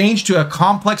a change to a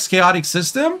complex chaotic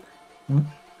system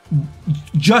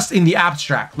just in the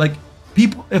abstract. Like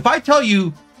people, if I tell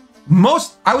you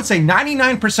I would say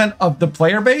 99% of the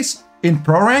player base in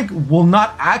pro rank will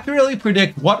not accurately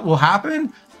predict what will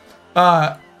happen.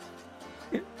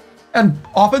 And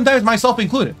oftentimes myself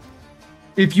included,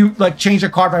 if you like change a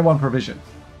card by one provision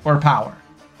or power,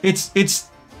 it's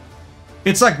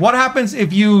like what happens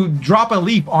if you drop a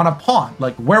leaf on a pond?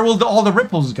 Like where will all the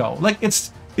ripples go? Like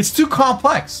it's too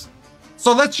complex.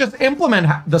 So let's just implement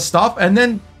the stuff and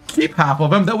then keep half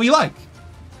of them that we like.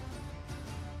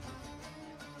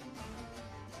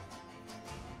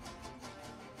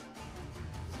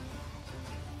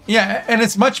 Yeah, and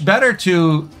it's much better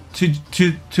to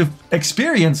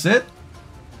experience it.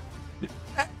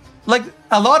 Like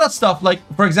a lot of stuff, like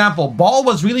for example, Ball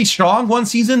was really strong one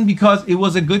season because it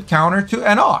was a good counter to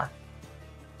NR.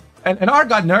 And NR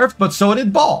got nerfed, but so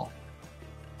did Ball.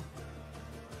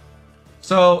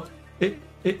 So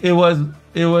it was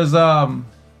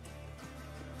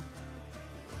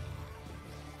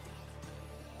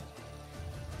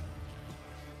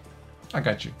I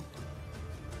got you.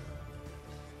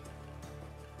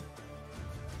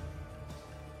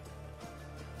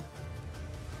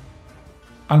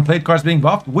 Unplayed cards being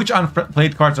buffed? Which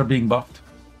unplayed cards are being buffed?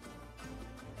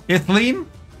 Ithleen?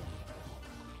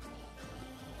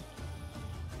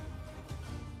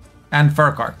 And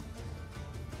Furcard.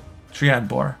 Triad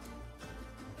Boar.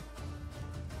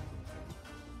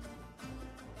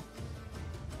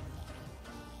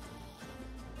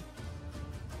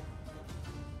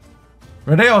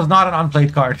 Rodeo is not an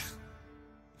unplayed card.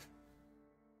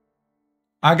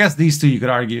 I guess these two you could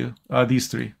argue. These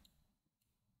three.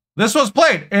 This was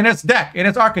played in its deck, in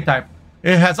its archetype.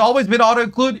 It has always been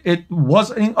auto-include. It was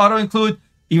auto-include.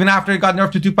 Even after it got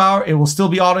nerfed to 2 power, it will still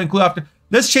be auto-include after.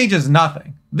 This changes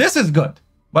nothing. This is good.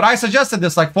 But I suggested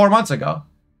this like 4 months ago.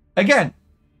 Again,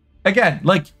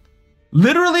 like,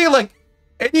 literally, like,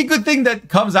 any good thing that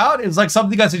comes out is like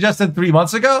something I suggested 3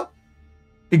 months ago,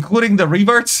 including the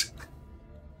reverts.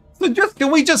 So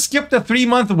can we just skip the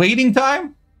 3-month waiting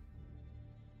time?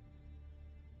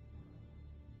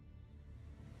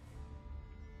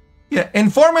 Yeah,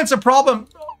 Informant's a problem,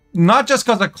 not just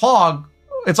because of Clog.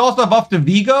 It's also a buff to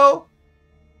Vigo.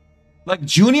 Like,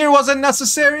 Junior wasn't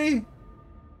necessary.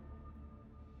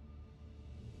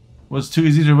 Was too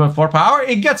easy to run 4 power.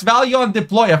 It gets value on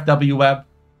deploy, FW Web.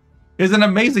 Is an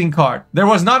amazing card. There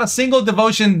was not a single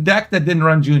Devotion deck that didn't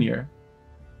run Junior.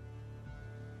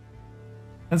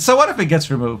 And so what if it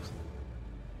gets removed?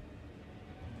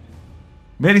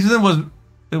 Medicine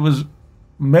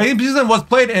was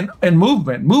played in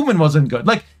movement. Movement wasn't good.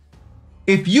 Like,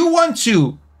 if you want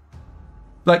to,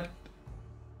 like,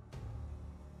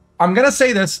 I'm gonna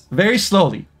say this very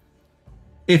slowly.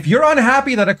 If you're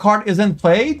unhappy that a card isn't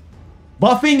played,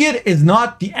 buffing it is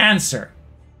not the answer,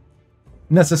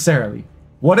 necessarily.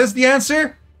 What is the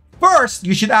answer? First,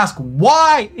 you should ask,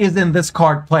 why isn't this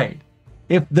card played?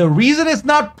 If the reason it's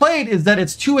not played is that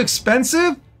it's too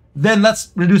expensive, then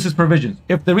let's reduce its provisions.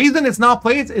 If the reason it's not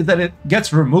played is that it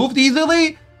gets removed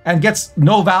easily and gets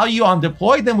no value on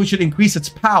deploy, then we should increase its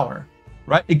power,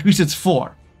 right? Increase its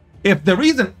floor. If the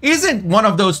reason isn't one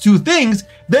of those two things,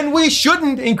 then we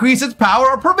shouldn't increase its power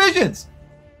or provisions.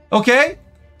 Okay?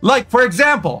 Like, for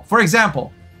example,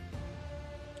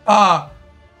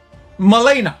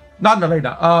 Malena, not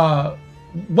Malena.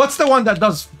 What's the one that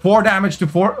does 1 damage to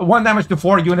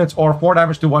 4 units or 4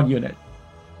 damage to 1 unit?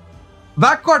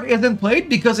 That card isn't played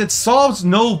because it solves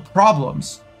no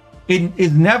problems. It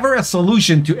is never a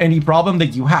solution to any problem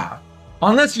that you have.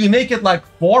 Unless you make it like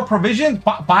 4 provisions,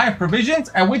 5 provisions,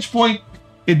 at which point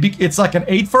it's like an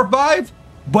 8 for 5,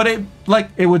 but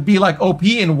it would be like OP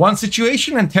in one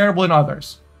situation and terrible in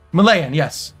others. Malayan,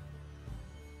 yes.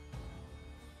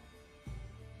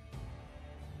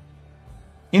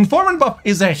 Informant buff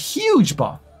is a huge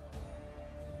buff.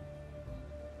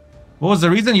 What was the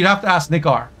reason? You'd have to ask Nick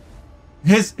R.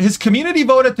 His community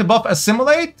voted to buff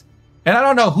Assimilate, and I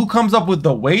don't know who comes up with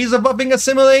the ways of buffing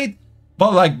Assimilate,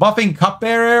 but like buffing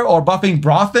Cupbearer or buffing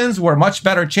Brothans were much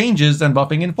better changes than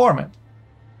buffing Informant.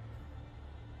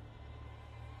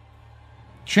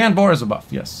 Shanbor is a buff,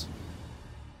 yes.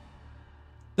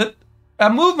 A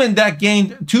movement deck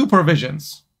gained 2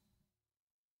 provisions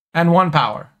and 1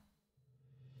 power.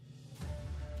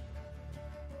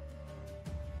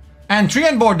 And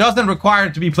Trianbor doesn't require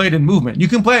it to be played in movement. You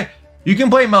can play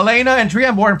Malena and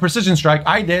Trianbor in Precision Strike.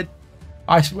 I did.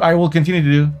 I will continue to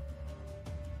do.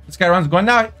 This guy runs Gwent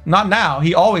now. Not now.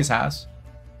 He always has.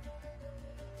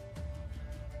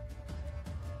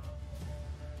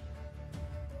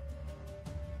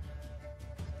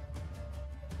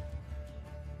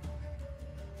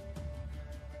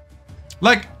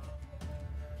 Like,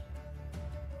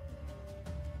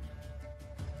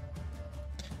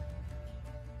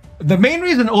 the main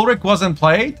reason Ulrich wasn't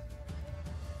played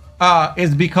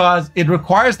is because it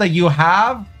requires that you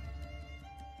have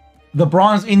the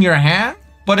bronze in your hand,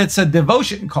 but it's a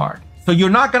devotion card. So you're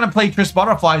not going to play Triss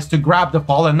Butterflies to grab the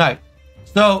Fallen Knight.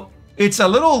 So it's a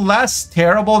little less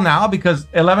terrible now because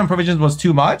 11 provisions was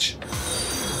too much.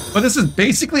 But this is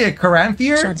basically a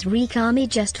Caranthier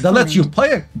that lets you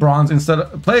play a bronze instead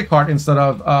of play a card instead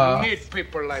of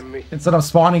people like me. Instead of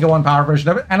spawning a 1 power version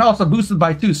of it, and also boosted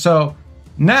by 2. So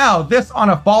now this on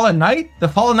a Fallen Knight, the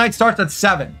Fallen Knight starts at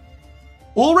 7.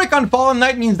 Ulrich on Fallen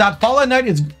Knight means that Fallen Knight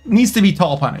needs to be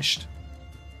tall punished.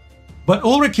 But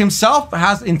Ulrich himself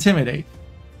has Intimidate.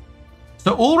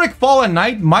 So Ulrich Fallen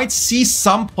Knight might see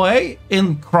some play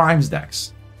in Crimes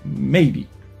decks. Maybe.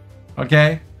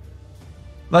 Okay?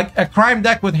 Like a Crime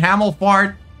deck with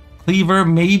Hamelfart, Cleaver,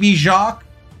 maybe Jacques.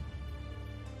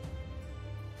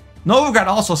 Novigrad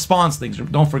also spawns things,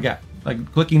 don't forget.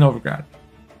 Like clicking Novigrad.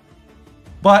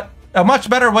 But a much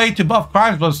better way to buff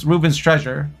Crimes was Ruben's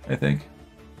Treasure, I think.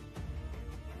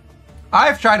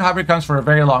 I've tried Hybrid Crimes for a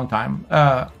very long time.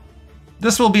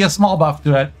 This will be a small buff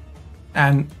to it,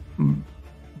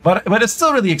 but it's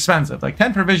still really expensive. Like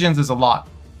 10 provisions is a lot.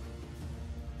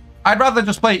 I'd rather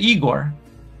just play Igor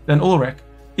than Ulrich.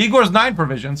 Igor's 9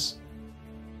 provisions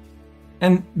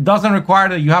and doesn't require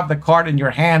that you have the card in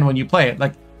your hand when you play it.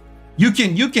 Like you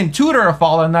can tutor a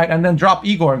Fallen Knight and then drop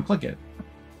Igor and click it.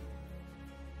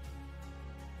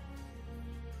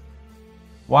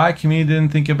 Why community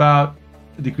didn't think about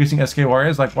decreasing SK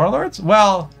warriors like warlords?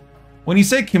 Well, when you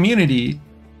say community,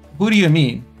 who do you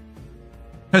mean?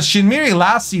 Because Shinmiri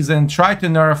last season tried to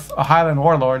nerf Highland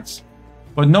warlords,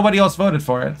 but nobody else voted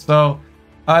for it. So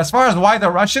as far as why the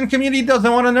Russian community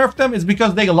doesn't want to nerf them, is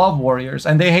because they love warriors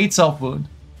and they hate self-wound.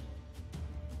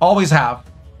 Always have,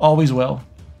 always will.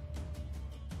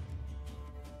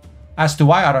 As to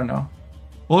why, I don't know.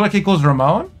 Ulrich equals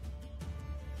Ramon?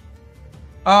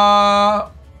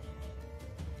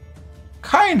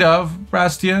 Kind of,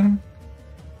 Bastian.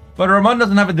 But Ramon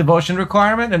doesn't have a devotion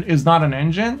requirement and is not an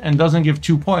engine and doesn't give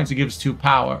 2 points. It gives 2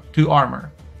 power, 2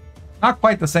 armor. Not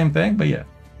quite the same thing, but yeah.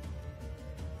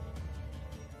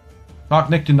 Talk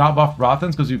Nick to not buff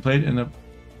Brothans because you played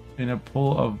in a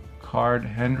pool of card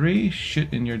Henry.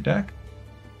 Shit in your deck.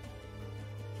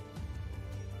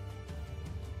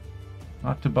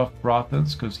 Not to buff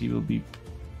Brothans because he will be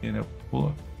in a pool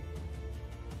of...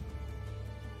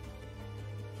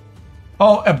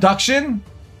 Oh, abduction?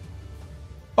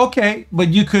 Okay, but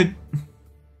you could...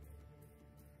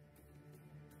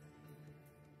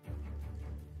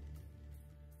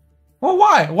 Well,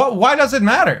 why? Why does it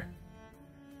matter?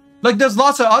 Like, there's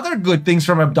lots of other good things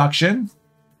from abduction,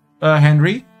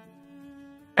 Henry.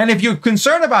 And if you're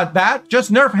concerned about that,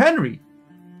 just nerf Henry.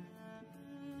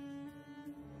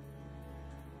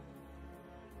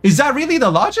 Is that really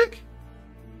the logic?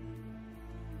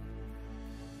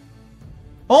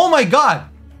 Oh my god.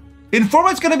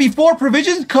 Informant's gonna be 4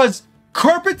 provisions because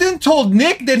Carpeton told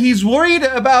Nick that he's worried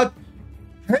about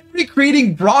Henry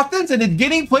creating Brothans and it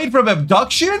getting played from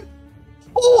abduction?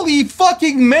 Holy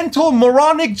fucking mental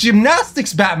moronic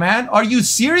gymnastics, Batman. Are you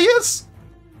serious?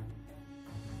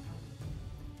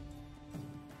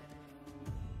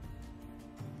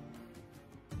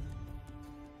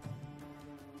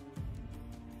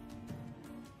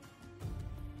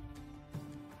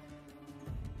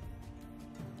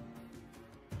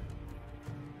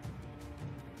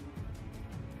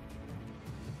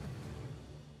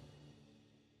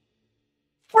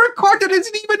 For a card that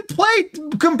isn't even played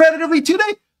competitively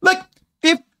today. Like,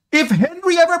 if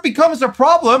Henry ever becomes a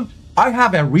problem, I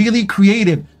have a really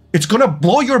creative, it's gonna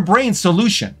blow your brain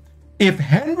solution. If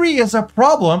Henry is a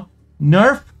problem,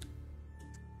 nerf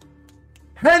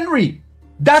Henry.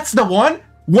 That's the one.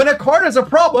 When a card is a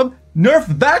problem, nerf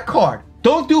that card.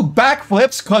 Don't do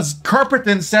backflips because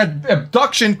Carpeton said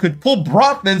abduction could pull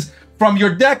Brothans from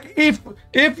your deck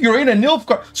if you're in a NILF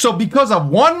card. So because of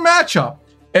one matchup,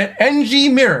 an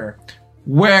NG mirror,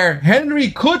 where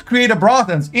Henry could create a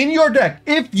Brothans in your deck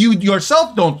if you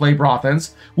yourself don't play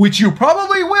Brothans, which you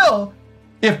probably will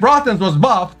if Brothans was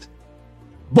buffed.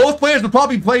 Both players would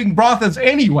probably be playing Brothans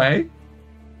anyway.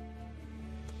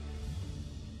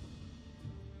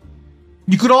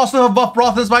 You could also have buffed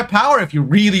Brothans by power if you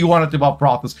really wanted to buff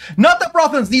Brothans. Not that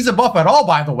Brothans needs a buff at all,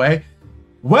 by the way.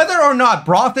 Whether or not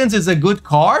Brothans is a good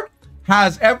card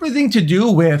has everything to do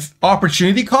with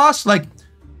opportunity costs. Like,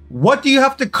 what do you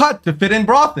have to cut to fit in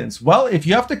Brothans? Well, if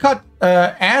you have to cut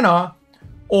Anna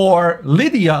or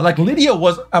Lydia, like Lydia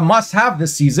was a must-have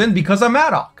this season because of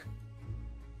Maddock,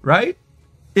 right?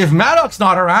 If Maddock's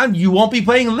not around, you won't be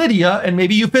playing Lydia and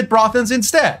maybe you fit Brothans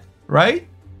instead, right?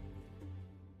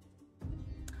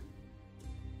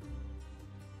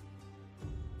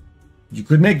 You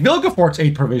could make Vilgefortz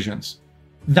 8 provisions.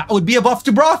 That would be a buff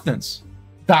to Brothan's.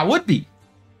 That would be.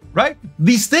 Right?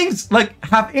 These things, like,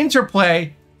 have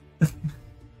interplay.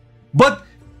 But,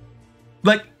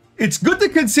 like, it's good to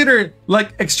consider,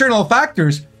 like, external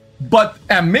factors. But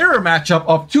a mirror matchup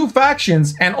of 2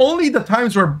 factions, and only the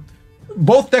times where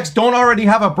both decks don't already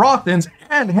have a Brothan's,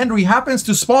 and Henry happens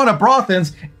to spawn a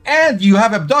Brothan's, and you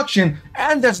have Abduction,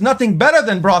 and there's nothing better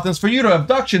than Brothan's for you to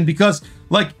Abduction, because,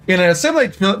 like, in an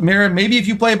Assimilate mirror, maybe if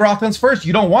you play Brothan's first,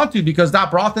 you don't want to, because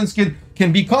that Brothan's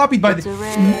can be copied by the...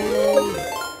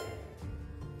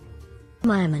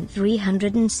 Environment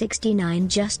 369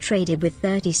 just traded with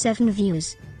 37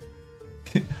 views.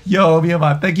 Yo,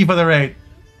 Miyamoto, thank you for the raid.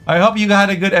 I hope you had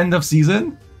a good end of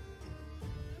season.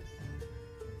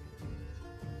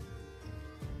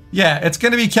 Yeah, it's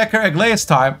going to be Kekker Aglaeus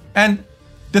time. And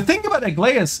the thing about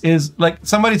Aglaeus is, like,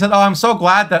 somebody said, oh, I'm so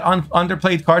glad that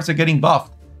underplayed cards are getting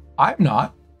buffed. I'm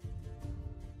not.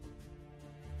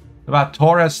 About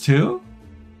Torres too?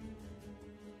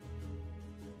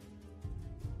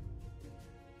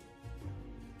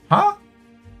 Huh?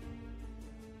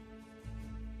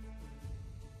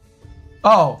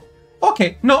 Oh,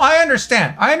 okay. No, I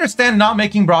understand. I understand not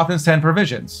making Brothan's 10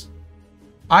 provisions.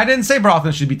 I didn't say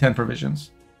Brothan should be 10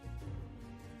 provisions.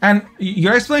 And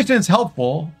your explanation is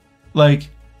helpful, like,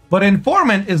 but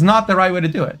Informant is not the right way to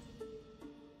do it.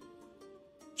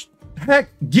 Heck,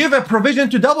 give a provision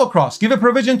to Double Cross. Give a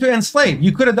provision to Enslave.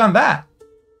 You could have done that.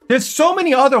 There's so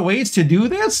many other ways to do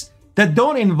this that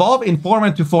don't involve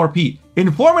Informant to 4P.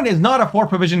 Informant is not a 4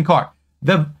 provision card.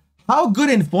 How good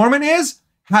Informant is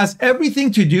has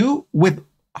everything to do with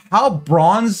how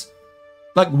bronze,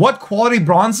 like what quality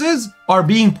bronzes are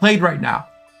being played right now.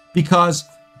 Because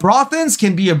Brothans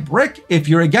can be a brick if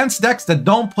you're against decks that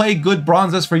don't play good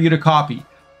bronzes for you to copy.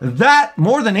 That,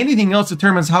 more than anything else,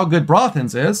 determines how good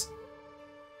Brothans is.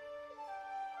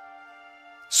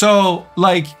 So,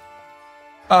 like,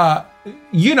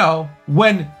 you know,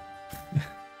 when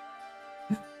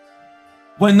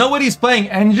nobody's playing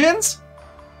engines,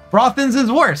 Brothans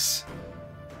is worse.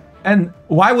 And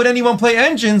why would anyone play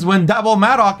engines when Double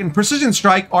Madoc and Precision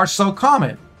Strike are so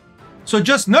common? So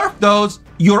just nerf those.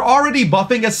 You're already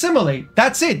buffing Assimilate.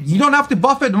 That's it. You don't have to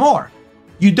buff it more.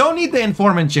 You don't need the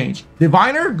Informant change.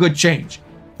 Diviner, good change.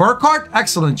 Burkhart,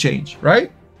 excellent change,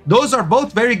 right? Those are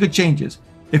both very good changes.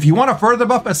 If you want to further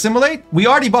buff Assimilate, we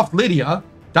already buffed Lydia.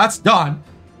 That's done.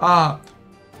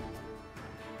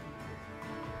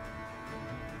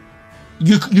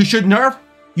 You should nerf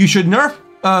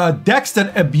decks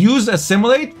that abuse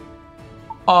Assimilate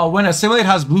when Assimilate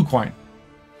has blue coin.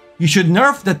 You should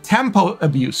nerf the tempo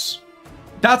abuse.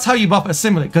 That's how you buff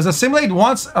Assimilate, because Assimilate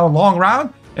wants a long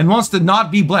round and wants to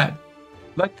not be bled.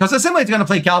 Like, because Assimilate's gonna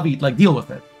play Calbeat, like, deal with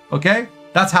it. Okay?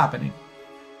 That's happening.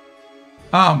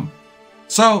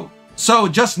 So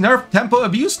just nerf tempo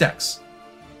abuse decks.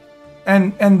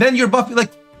 And then you're buffing,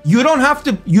 like, you don't have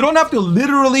to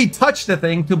literally touch the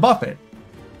thing to buff it.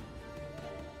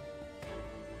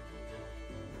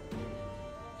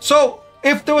 So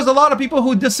if there was a lot of people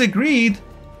who disagreed,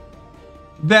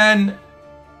 then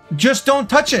just don't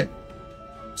touch it.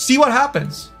 See what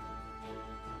happens.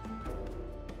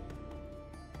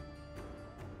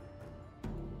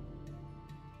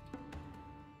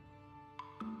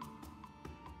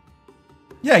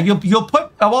 Yeah, you'll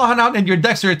put a Wahan out in your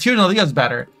decks or Eternal Leah's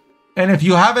better. And if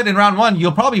you have it in round 1,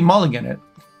 you'll probably mulligan it.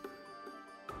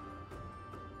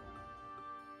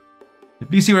 If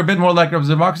BC were a bit more like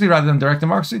representative democracy rather than direct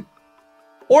democracy.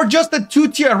 Or just a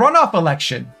 2-tier runoff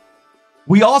election.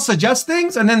 We all suggest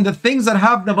things, and then the things that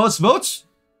have the most votes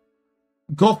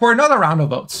go for another round of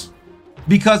votes.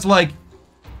 Because, like,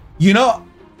 you know,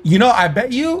 I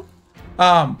bet you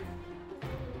a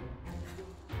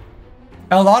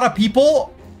lot of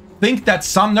people think that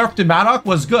some nerf to Madoc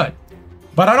was good.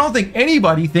 But I don't think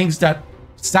anybody thinks that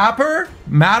Sapper,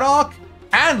 Madoc,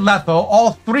 and Letho,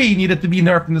 all 3 needed to be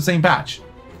nerfed in the same patch.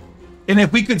 And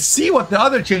if we could see what the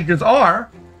other changes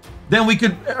are, then we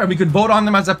could vote on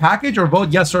them as a package or vote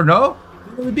yes or no.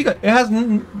 It would be good. It has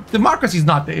democracy is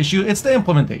not the issue; it's the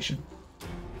implementation.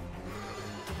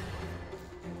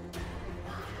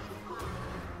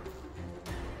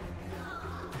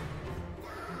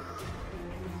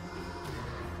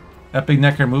 Epic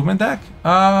Necker movement deck?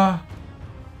 Not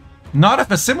if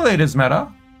Assimilate is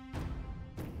meta.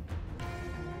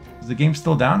 Is the game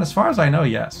still down? As far as I know,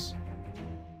 yes.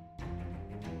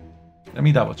 Let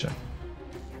me double check.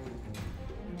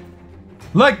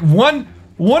 Like one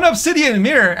Obsidian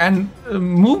Mirror and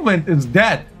movement is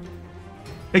dead.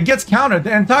 It gets countered.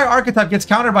 The entire archetype gets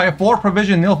countered by a 4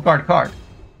 provision Nilfgaard card.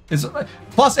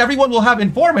 Plus everyone will have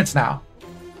informants now.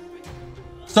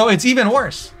 So it's even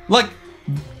worse. Like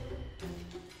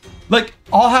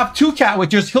I'll have 2 cat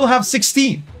witchers, he'll have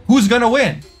 16. Who's gonna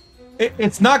win?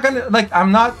 It's not gonna, like,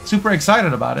 I'm not super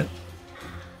excited about it.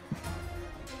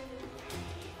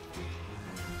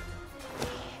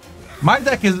 My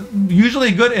deck is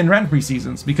usually good in Ren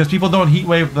pre-seasons because people don't heat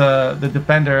wave the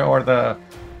defender or the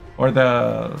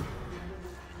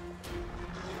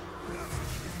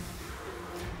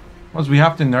Once we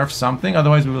have to nerf something,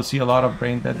 otherwise we will see a lot of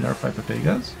brain dead nerf by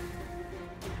Protegas.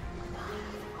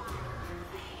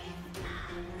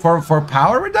 For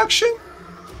power reduction?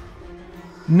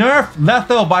 Nerf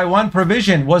Letho by 1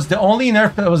 provision was the only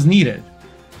nerf that was needed.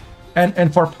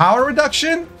 And for power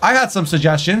reduction, I had some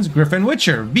suggestions. Griffin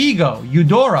Witcher, Vigo,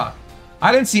 Eudora.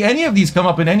 I didn't see any of these come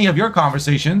up in any of your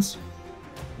conversations.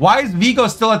 Why is Vigo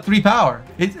still at 3 power?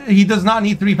 He does not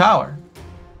need 3 power.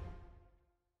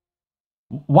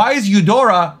 Why is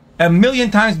Eudora a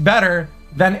million times better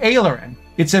than Aileron?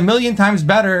 It's a million times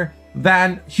better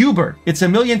than Hubert. It's a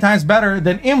million times better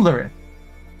than Imlerith.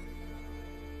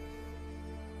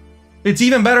 It's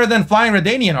even better than Flying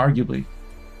Redanian, arguably.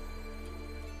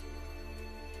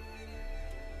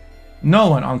 No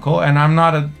one, Uncle, and I'm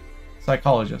not a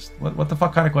psychologist. What the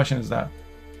fuck kind of question is that?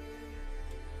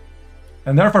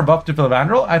 And therefore buff to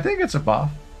Philivandrel? I think it's a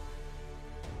buff.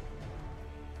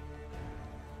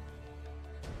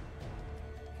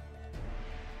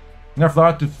 Nerf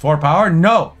Laura to 4 power?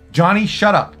 No! Johnny,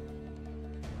 shut up.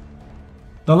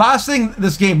 The last thing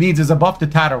this game needs is a buff to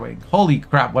Tatterwing. Holy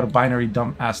crap, what a binary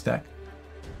dumb ass deck.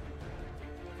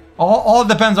 All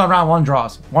depends on round 1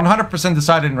 draws. 100%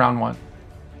 decided in round 1.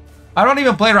 I don't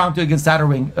even play round 2 against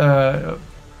Tatterwing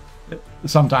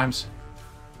sometimes.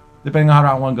 Depending on how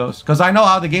round 1 goes. Because I know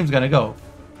how the game's gonna go.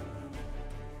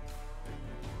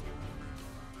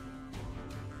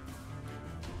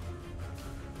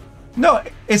 No,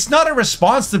 it's not a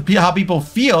response to how people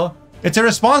feel. It's a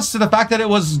response to the fact that it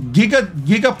was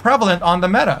giga prevalent on the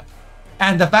meta.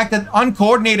 And the fact that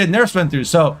uncoordinated nerfs went through.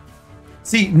 So,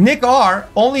 see, Nick R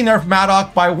only nerfed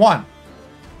Madoc by 1.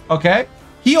 Okay?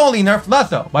 He only nerfed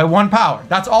Letho by 1 power.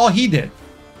 That's all he did.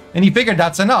 And he figured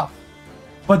that's enough.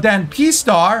 But then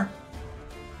P-Star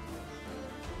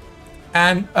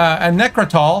and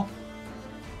Necrotol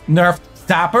nerfed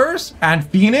Stappers and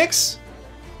Phoenix.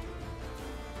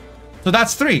 So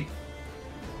that's 3.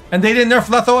 And they didn't nerf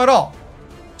Letho at all.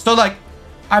 So, like,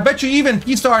 I bet you even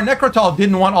P-Star and Necrotol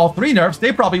didn't want all 3 nerfs.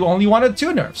 They probably only wanted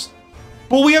 2 nerfs.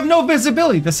 But we have no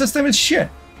visibility. The system is shit.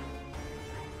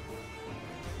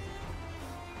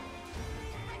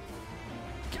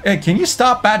 Hey, can you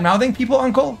stop bad-mouthing people,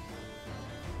 Uncle?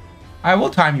 I will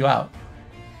time you out.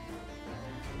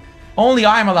 Only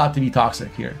I'm allowed to be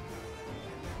toxic here.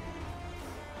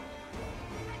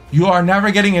 You are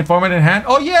never getting Informant in hand?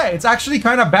 Oh yeah, it's actually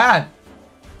kind of bad.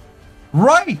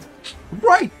 Right,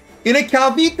 right. In a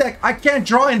Calvite deck, I can't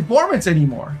draw Informants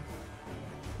anymore.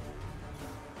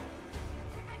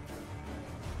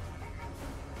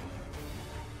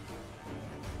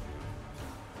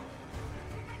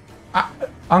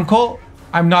 Uncle,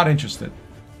 I'm not interested.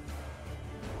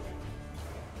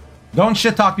 Don't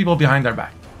shit talk people behind their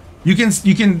back. You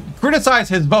can criticize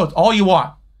his vote all you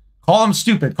want. Call him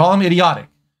stupid, call him idiotic.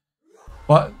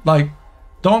 But, like,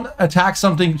 don't attack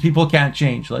something people can't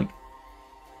change. Like,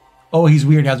 oh, he's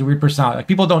weird, he has a weird personality. Like,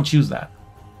 people don't choose that.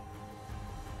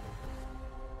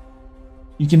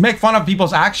 You can make fun of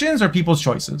people's actions or people's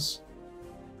choices.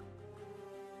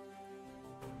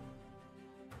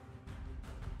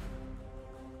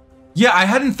 Yeah, I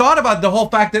hadn't thought about the whole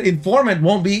fact that Informant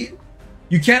won't be...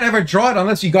 You can't ever draw it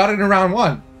unless you got it in round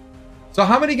 1. So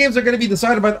how many games are going to be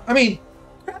decided by... I mean,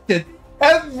 granted,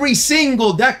 every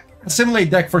single deck, Assimilate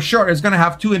deck for sure, is going to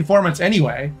have 2 Informants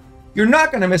anyway. You're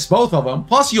not going to miss both of them.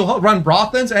 Plus, you'll run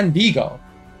Brothans and Vigo.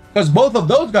 Because both of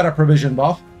those got a provision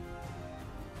buff.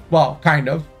 Well, kind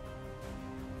of.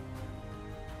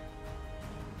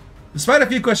 Despite a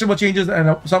few questionable changes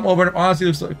and some over... Honestly,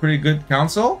 looks like a pretty good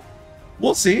council.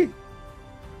 We'll see.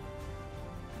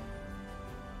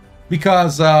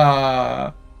 Because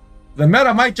the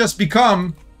meta might just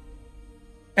become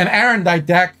an Arendite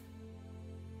deck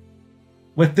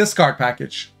with discard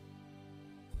package.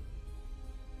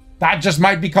 That just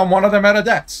might become one of the meta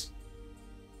decks.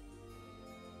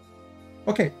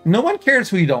 Okay, no one cares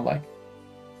who you don't like.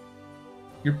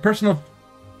 Your personal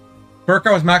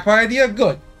Burkhardt was Magpie idea?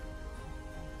 Good.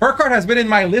 Burkhardt has been in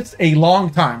my list a long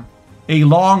time. A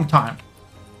long time.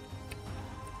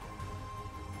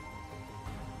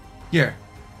 Here.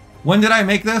 When did I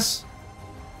make this?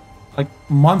 Like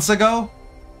months ago?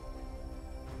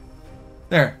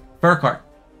 There. Burkhardt.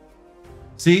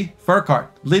 See? Burkhardt.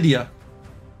 Lydia.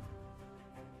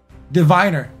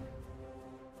 Diviner.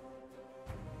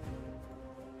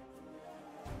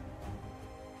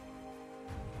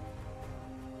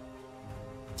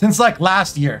 Since like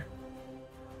last year.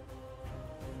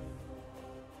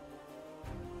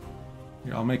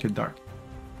 Here, I'll make it dark.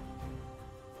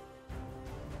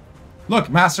 Look,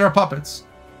 Master of Puppets.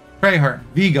 Traherne,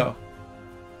 Vigo.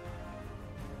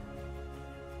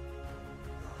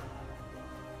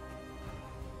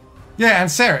 Yeah, and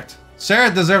Seret.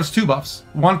 Seret deserves 2 buffs.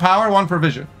 1 power, 1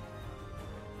 provision.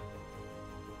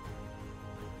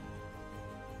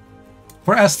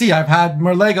 For ST, I've had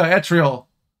Merlega, Etriol.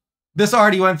 This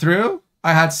already went through.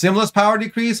 I had Simla's power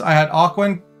decrease. I had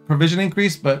Aquan provision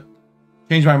increase, but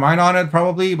changed my mind on it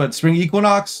probably. But Spring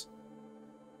Equinox.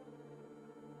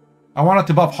 I wanted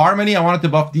to buff Harmony. I wanted to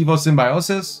buff Devo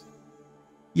Symbiosis.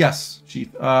 Yes,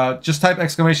 Sheath. Just type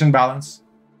exclamation balance.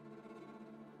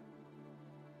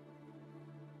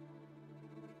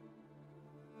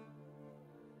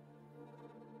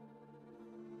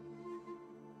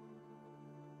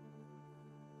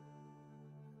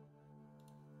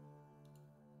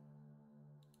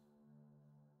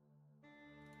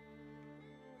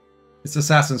 It's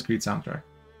Assassin's Creed soundtrack.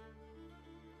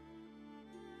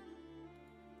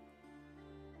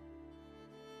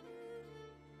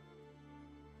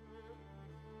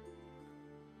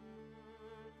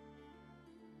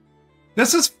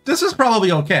 This is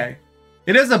probably okay.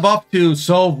 It is a buff to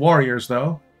Sov Warriors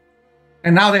though.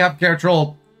 And now they have Care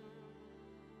Troll.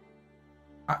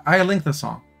 I linked the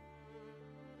song.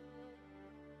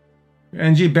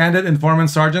 NG Bandit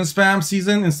Informant Sergeant spam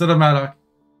season instead of Madoc.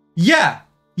 Yeah.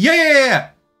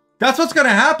 That's what's gonna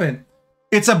happen.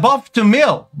 It's a buff to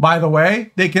Mill, by the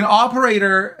way. They can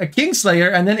Operator a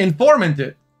Kingslayer and then Informant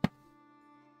it.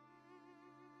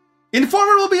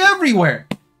 Informant will be everywhere.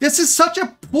 This is such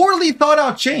a poorly thought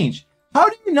out change. How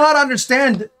do you not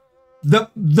understand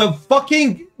the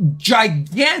fucking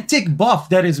gigantic buff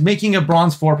that is making a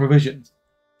Bronze 4 provisions?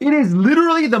 It is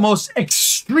literally the most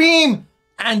extreme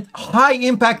and high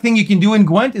impact thing you can do in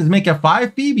Gwent is make a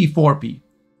 5p be 4p.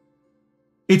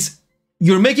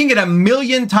 You're making it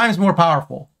 1,000,000 times more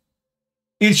powerful.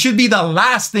 It should be the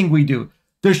last thing we do.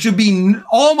 There should be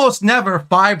almost never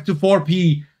 5 to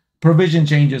 4p provision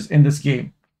changes in this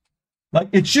game. Like,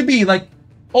 it should be like,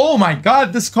 oh my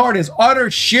god, this card is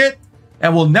utter shit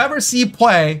and will never see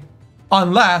play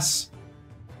unless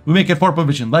we make it 4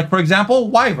 provision. Like, for example,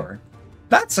 Wyvern.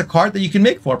 That's a card that you can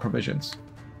make 4 provisions.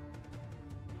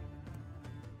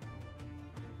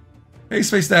 Hey,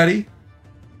 Space Daddy.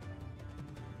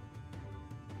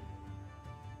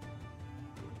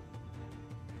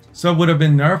 So it would have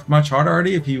been nerfed much harder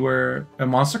already if he were a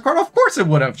monster card? Of course it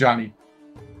would have, Johnny.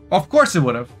 Of course it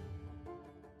would have.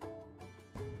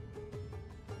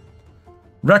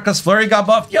 Reckless Flurry got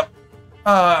buffed. Yep.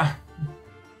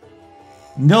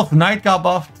 Nilf Knight got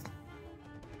buffed.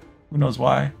 Who knows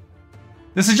why?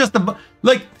 This is just the...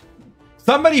 Like,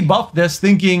 somebody buffed this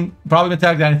thinking... Probably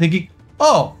Attack Danny thinking,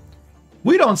 oh,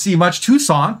 we don't see much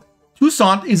Toussaint.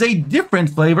 Toussaint is a different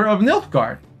flavor of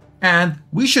Nilfgaard. And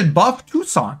we should buff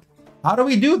Toussaint. How do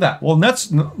we do that? Well, let's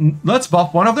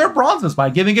buff one of their bronzes by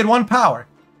giving it 1 power.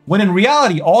 When in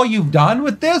reality, all you've done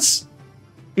with this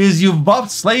is you've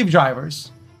buffed Slave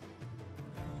Drivers.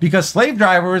 Because Slave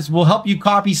Drivers will help you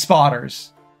copy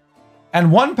Spotters.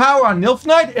 And 1 power on Nilf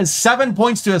Knight is 7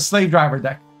 points to a Slave Driver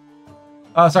deck.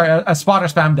 Sorry, a Spotter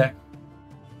spam deck.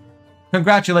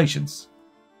 Congratulations.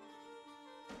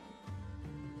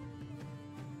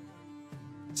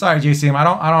 Sorry, JCM, I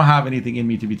don't have anything in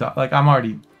me to be taught. Like, I'm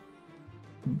already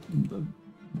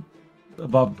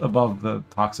above the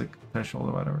toxic threshold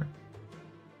or whatever.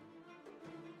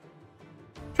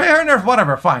 Traherne nerf,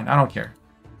 whatever, fine, I don't care.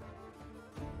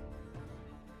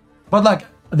 But like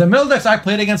the mill decks I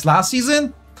played against last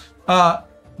season,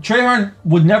 Traherne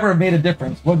would never have made a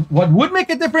difference. What would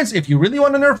make a difference if you really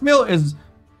want to nerf mill is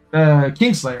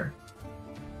Kingslayer.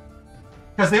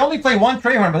 Because they only play 1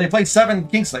 Traherne, but they play 7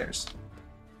 Kingslayers.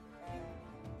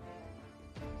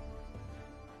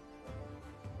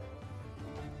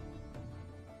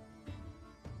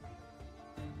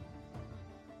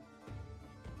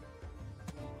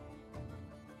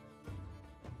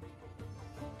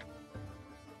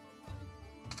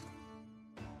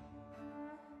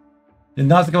 Did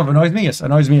Nausicaa annoys me? Yes,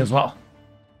 annoys me as well.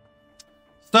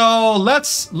 So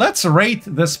let's rate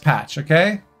this patch,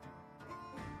 okay?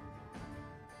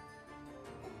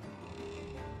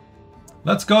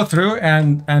 Let's go through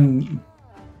and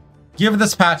give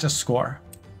this patch a score.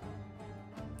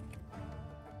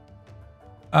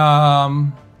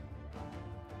 Pirates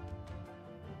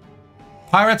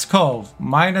Cove,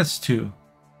 -2.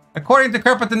 According to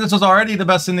Kerpeton, this was already the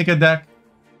best Syndicate deck.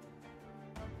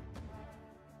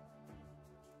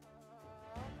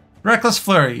 Reckless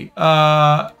Flurry.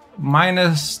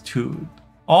 -2.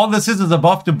 All this is a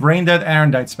buff to Brain Dead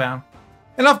Erendite spam.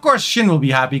 And of course, Shin will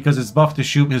be happy because it's buff to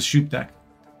his shoot deck.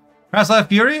 Craslife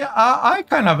Fury, I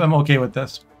kind of am okay with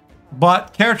this.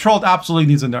 But Care Trolled absolutely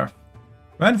needs a nerf.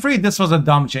 Renfree, this was a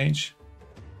dumb change.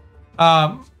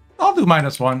 I'll do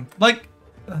 -1. Like,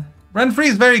 Renfree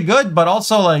is very good, but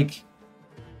also, like,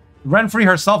 Renfree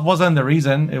herself wasn't the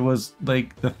reason. It was,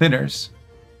 like, the thinners.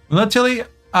 Literally,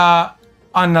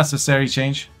 unnecessary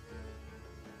change.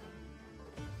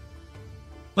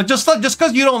 Like, just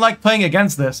because you don't like playing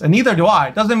against this, and neither do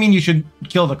I, doesn't mean you should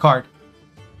kill the card.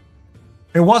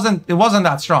 It wasn't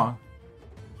that strong.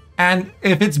 And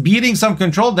if it's beating some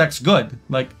control decks, good.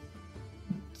 Like,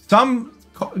 some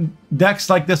decks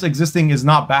like this existing is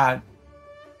not bad.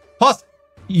 Plus,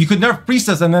 you could nerf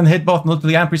Priestess and then hit both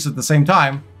Military and Priestess at the same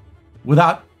time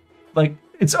without, like,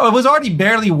 it was already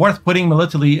barely worth putting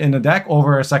Military in a deck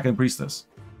over a second Priestess.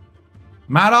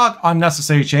 Madoc,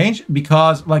 unnecessary change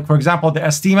because, like, for example,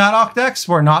 the ST Madoc decks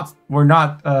were not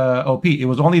OP. It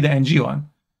was only the NG one.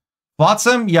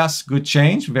 Flotsam, yes, good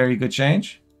change, very good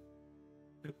change.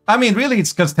 I mean, really,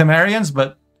 it's because Temerians,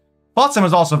 but Flotsam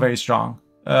is also very strong.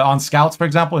 On Scouts, for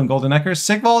example, in Golden Echoes.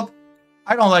 Sigvald,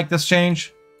 I don't like this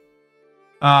change.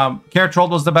 Care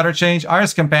Trolled was the better change.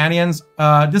 Iris Companions,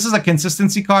 this is a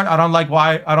consistency card. I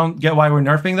don't get why we're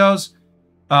nerfing those.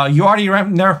 You already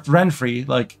nerfed Renfree.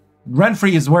 Like,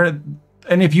 Renfree is where,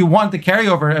 and if you want the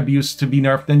carryover abuse to be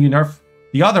nerfed, then you nerf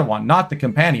the other one, not the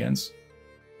Companions.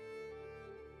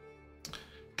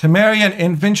 Temerian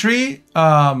Infantry,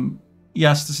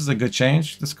 yes, this is a good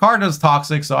change. This card is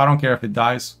toxic, so I don't care if it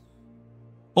dies.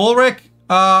 Ulrich,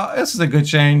 this is a good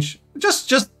change. Just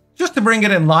to bring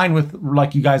it in line with,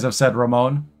 like you guys have said,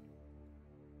 Ramon.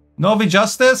 Novi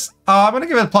Justice, I'm going to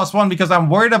give it +1 because I'm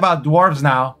worried about dwarves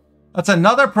now. That's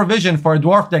another provision for a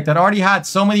dwarf deck that already had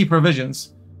so many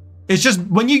provisions. It's just,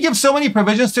 when you give so many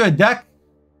provisions to a deck,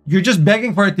 you're just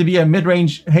begging for it to be a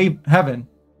mid-range heaven.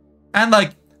 And,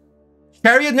 like,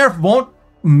 Chariot nerf won't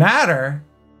matter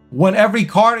when every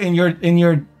card in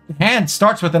your hand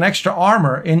starts with an extra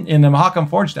armor in the Mahakam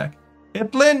Forge deck.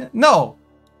 Iplin, no.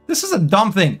 This is a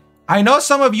dumb thing. I know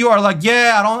some of you are like,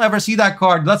 yeah, I don't ever see that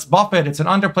card. Let's buff it. It's an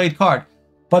underplayed card.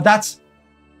 But that's...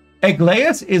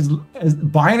 Aglaeus is as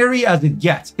binary as it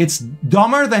gets. It's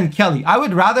dumber than Kelly. I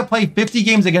would rather play 50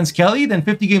 games against Kelly than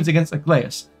 50 games against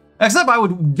Aglaeus. Except I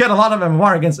would get a lot of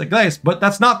MMR against Aglaeus, but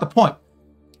that's not the point.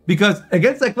 Because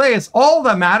against Aglaeus, all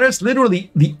that matters, literally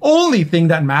the only thing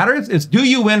that matters, is do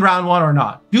you win round 1 or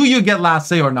not? Do you get last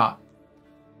say or not?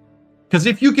 Because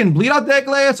if you can bleed out the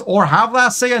Aglaeus or have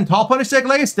last say and tall punish the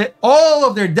Aglaeus, all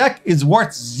of their deck is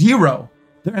worth 0.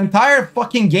 Their entire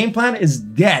fucking game plan is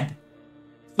dead.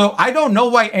 So I don't know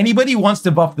why anybody wants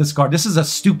to buff this card. This is a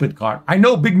stupid card. I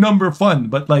know big number fun,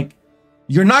 but, like,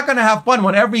 you're not going to have fun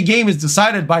when every game is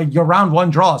decided by your round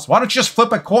 1 draws. Why don't you just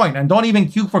flip a coin and don't even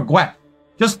queue for Gwent?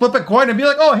 Just flip a coin and be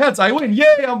like, oh, heads, I win.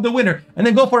 Yay, I'm the winner. And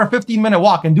then go for a 15-minute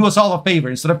walk and do us all a favor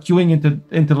instead of queuing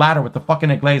into ladder with the fucking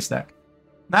Aglaeus deck.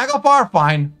 Naglfar,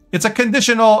 fine. It's a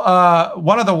conditional,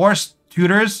 one of the worst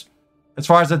tutors as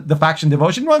far as the faction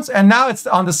devotion ones. And now it's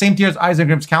on the same tier as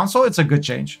Isengrim's Council. It's a good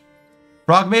change.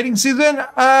 Frog Mating Season,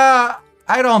 I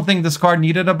don't think this card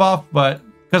needed a buff, but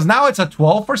because now it's a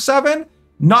 12 for 7,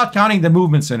 not counting the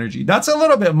movement synergy. That's a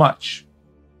little bit much.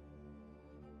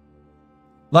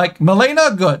 Like,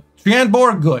 Melena, good.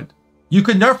 Trianbor, good. You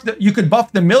could buff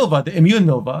the Milva, the immune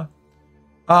Milva.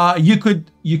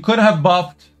 You could have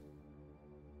buffed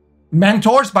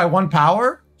Mentors by 1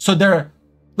 power. So they're,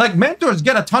 like, Mentors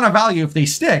get a ton of value if they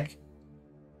stick.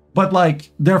 But,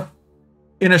 like, they're,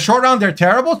 in a short round, they're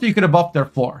terrible, so you could have buffed their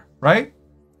 4, right?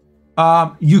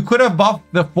 You could have buffed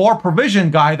the 4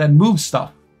 provision guy that moves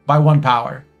stuff by 1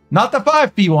 power. Not the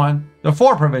 5p one, the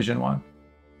 4 provision one.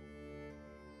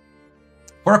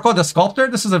 Furko the Sculptor,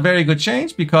 this is a very good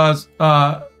change because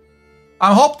I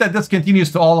hope that this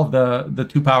continues to all of the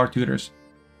 2-power tutors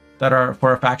that are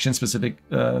for a faction-specific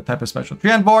type of special.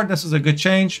 Trianboard, this is a good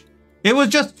change. It was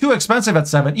just too expensive at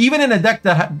 7, even in a deck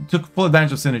that took full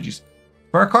advantage of synergies.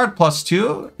 Per card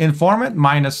 +2, Informant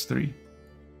 -3.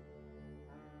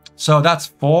 So that's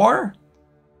 4,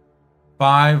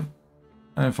 5,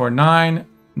 and 4, 9,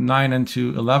 9 and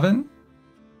 2, 11.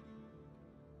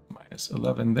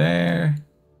 -11 there.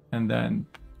 And then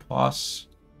plus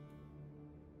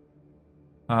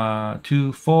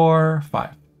 2, 4, 5.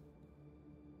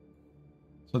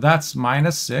 So that's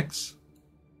 -6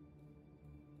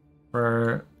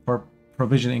 for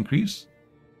provision increase.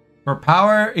 For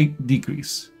power, a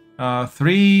decrease.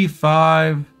 3,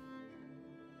 5,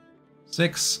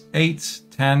 6, 8,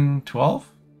 10,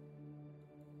 12.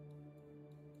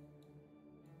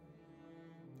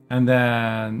 And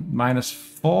then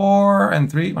 -4 and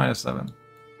 3, -7.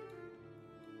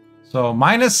 So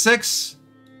 -6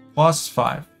 plus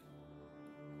 5.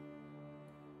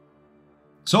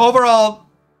 So overall,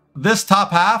 this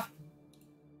top half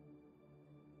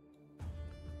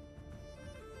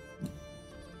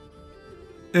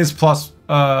is plus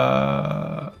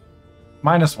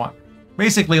 -1.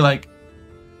 Basically, like,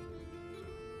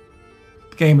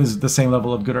 the game is the same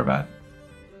level of good or bad.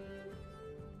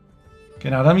 Okay,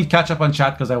 now let me catch up on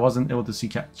chat because I wasn't able to see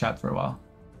chat for a while.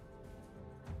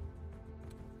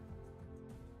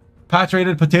 Patch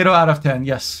rated potato out of 10.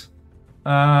 Yes.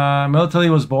 Military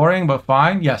was boring, but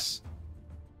fine. Yes.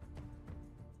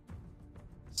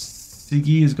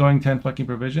 Siggy is going 10 fucking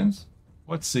provisions.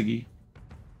 What's Siggy?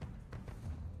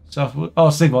 Self. Oh,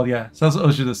 Sigvald. Yeah. Self.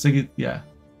 Oh, shit. The Siggy. Yeah.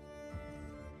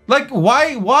 Like,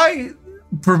 why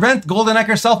prevent Golden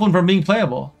Ecker Self-Wound from being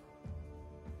playable?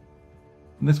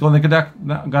 This Golden Ecker deck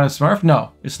gonna smurf?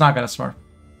 No, it's not gonna smurf.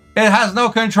 It has no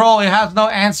control. It has no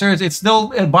answers. It's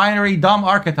still a binary dumb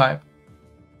archetype.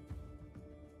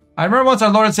 I remember once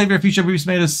our Lord and Savior Future Beast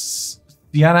made a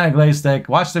Sienna and Glaze deck.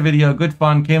 Watched the video, good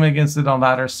fun. Came against it on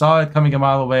ladder. Saw it coming a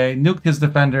mile away. Nuked his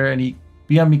defender, and he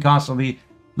BM'd me constantly.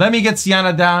 Let me get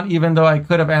Sienna down, even though I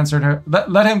could have answered her.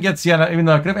 Let him get Sienna, even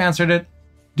though I could have answered it.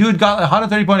 Dude got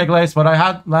 130 point Glaze, but I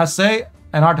had, last say,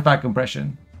 an artifact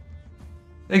compression.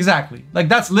 Exactly. Like,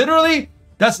 that's literally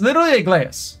a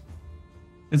Glaze.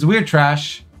 It's weird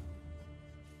trash.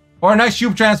 Or a nice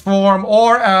Shub transform,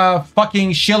 or a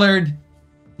fucking Shillard.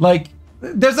 Like,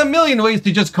 there's a million ways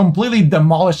to just completely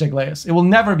demolish a Glaze. It will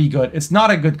never be good. It's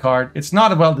not a good card. It's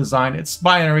not well designed. It's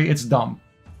binary. It's dumb.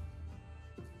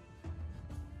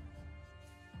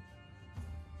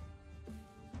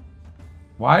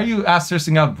 Why are you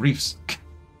asterisking out briefs?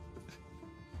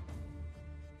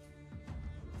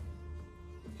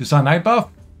 Tucson Night Buff?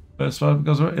 But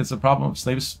it's a problem of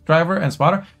Slave Driver and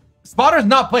Spotter. Spotter's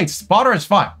not played. Spotter is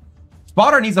fine.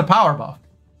 Spotter needs a power buff.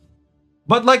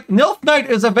 But like, Nilf Knight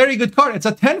is a very good card. It's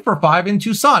a 10 for 5 in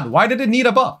Tucson. Why did it need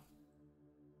a buff?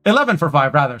 11 for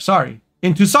 5, rather. Sorry.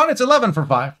 In Tucson, it's 11 for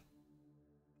 5.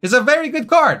 It's a very good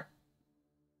card.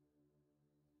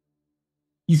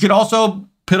 You could also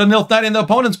put a Nilf Knight in the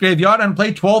opponent's graveyard and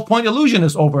play 12-point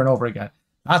Illusionist over and over again.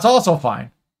 That's also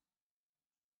fine.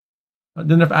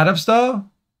 The Nerf Adepts, though?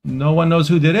 No one knows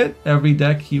who did it. Every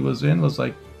deck he was in was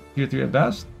like tier 3 at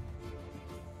best.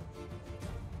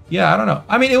 Yeah, I don't know.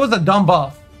 I mean, it was a dumb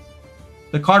buff.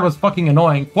 The card was fucking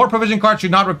annoying. 4 provision cards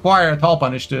should not require a Tall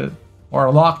Punish to, or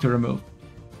a lock to remove.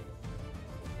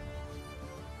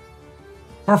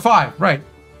 For 5, right.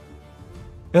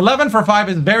 11 for 5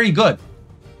 is very good.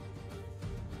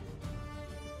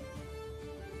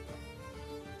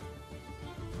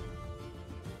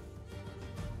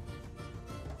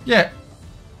 Yeah.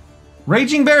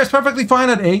 Raging Bear is perfectly fine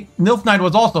at 8. Nilf Knight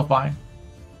was also fine.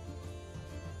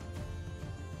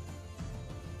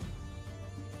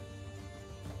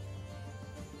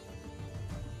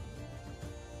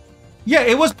 Yeah,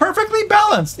 it was perfectly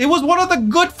balanced. It was one of the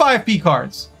good 5P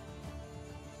cards.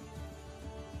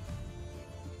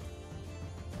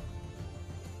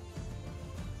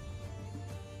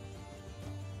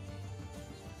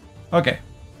 Okay.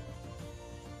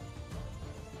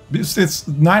 It's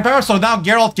 9 power, so now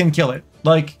Geralt can kill it.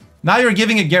 Like, now you're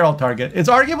giving a Geralt target. It's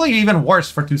arguably even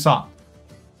worse for Tucson.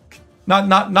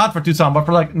 Not for Tucson, but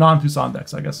for like non-Tucson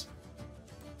decks, I guess.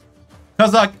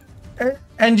 Because like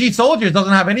NG Soldiers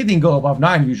doesn't have anything go above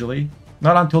 9 usually.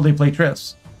 Not until they play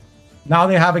Triss. Now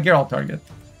they have a Geralt target.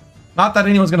 Not that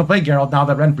anyone's gonna play Geralt now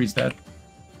that Renfri's dead.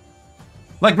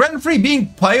 Like, Renfri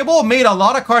being playable made a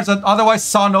lot of cards that otherwise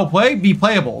saw no play be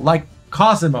playable. Like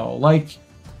Cosimo, like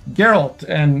Geralt,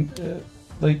 and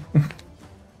like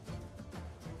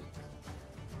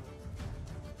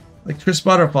Triss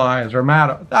Butterflies or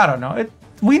Mato. I don't know.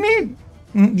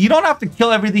 You don't have to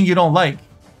kill everything you don't like.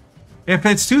 If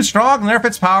it's too strong, nerf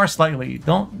its power slightly.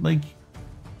 Don't like.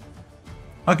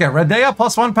 Okay, Redea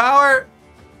 +1 power,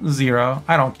 0.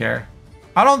 I don't care.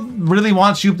 I don't really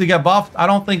want Shub to get buffed. I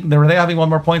don't think the Redea having 1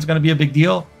 more point is going to be a big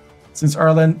deal, since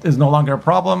Erland is no longer a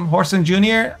problem. Horson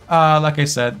Jr., like I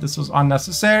said, this was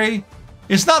unnecessary.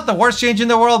 It's not the worst change in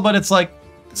the world, but it's like,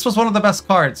 this was one of the best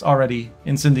cards already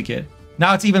in Syndicate.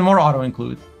 Now it's even more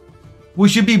auto-include. We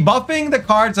should be buffing the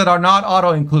cards that are not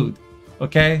auto-include,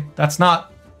 okay? That's not...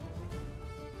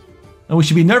 And we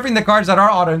should be nerfing the cards that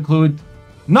are auto-include.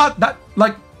 Not that,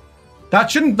 like, that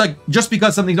shouldn't, like, just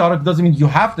because something's auto doesn't mean you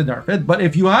have to nerf it, but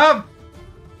if you have...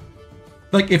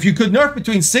 Like, if you could nerf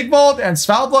between Sigvald and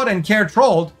Svalblood and Care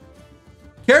Trolled,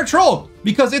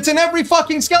 because it's in every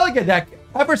fucking Skellige deck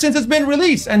ever since it's been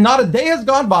released, and not a day has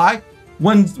gone by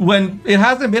when it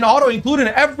hasn't been auto-included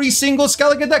in every single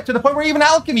Skellige deck to the point where even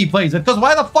Alchemy plays it, because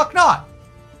why the fuck not?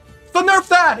 So nerf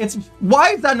that.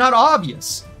 Why is that not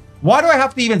obvious? Why do I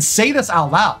have to even say this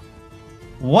out loud?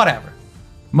 Whatever.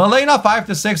 Malena 5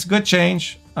 to 6, good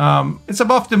change. It's a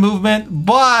buff to movement,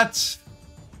 but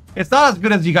it's not as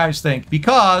good as you guys think,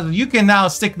 because you can now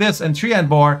stick this and Treant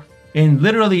Boar in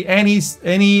literally any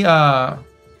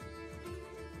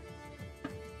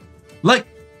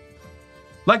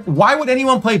like why would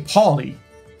anyone play Poly,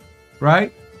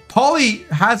 right? Poly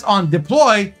has on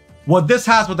deploy what this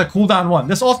has with the cooldown 1.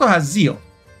 This also has Zeal.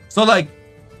 So like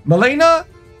Malena,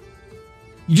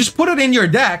 you just put it in your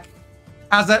deck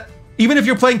as a, even if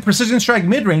you're playing Precision Strike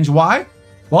mid-range. Why?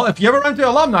 Well, if you ever run to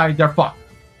Alumni, they're fucked.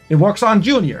 It works on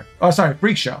Junior. Oh, sorry,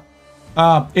 Freak Show.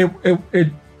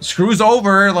 It screws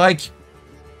over like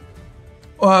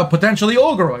potentially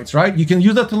Ogoroids, right? You can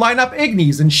use it to line up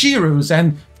Ignis and Shirus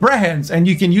and Brehens, and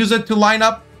you can use it to line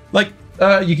up like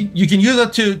you can use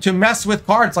it to mess with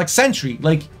cards like Sentry,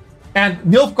 like, and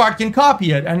Nilfgaard can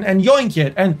copy it and yoink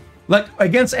it. And like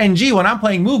against NG, when I'm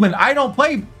playing movement, I don't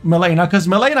play Malena because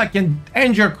Malena can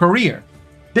end your career.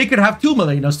 They could have 2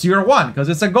 Malenas to your 1 because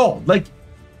it's a gold. Like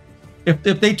if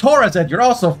they Torres it, you're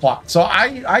also fucked. So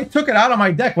I took it out of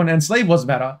my deck when Enslave was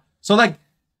meta. So like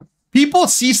people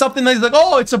see something that's like,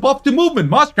 oh, it's a buff to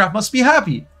movement, Moshcraft must be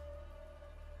happy.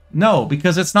 No,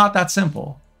 because it's not that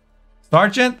simple.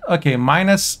 Sergeant, okay,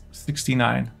 minus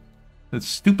 69. The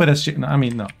stupidest shit. I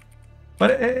mean, no.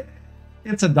 But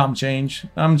it's a dumb change.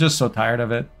 I'm just so tired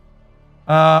of it.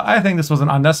 I think this was an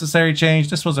unnecessary change.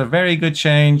 This was a very good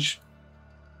change.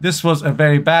 This was a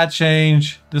very bad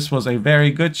change. This was a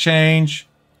very good change.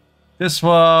 This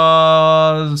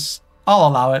was... I'll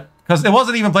allow it. Because it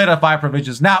wasn't even played at 5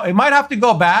 provisions. Now, it might have to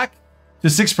go back to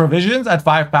 6 provisions at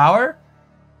 5 power.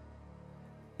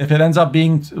 If it ends up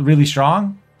being really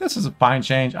strong. This is a fine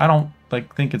change. I don't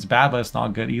like think it's bad, but it's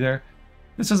not good either.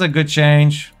 This is a good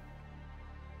change.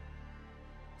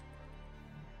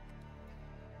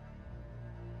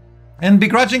 And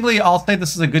begrudgingly, I'll say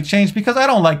this is a good change because I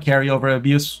don't like carryover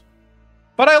abuse.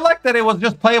 But I like that it was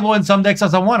just playable in some decks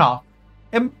as a one-off.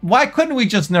 And why couldn't we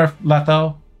just nerf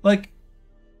Letho? Like,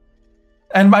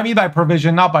 and I mean by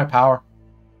provision, not by power.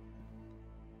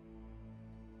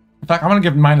 In fact, I'm going to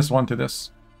give -1 to this.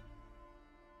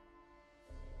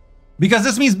 Because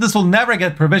this means this will never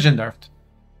get provision nerfed.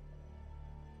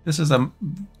 This is a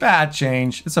bad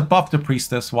change. It's a buff to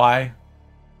Priestess. Why?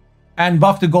 And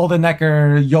buff to Golden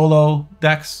Necker YOLO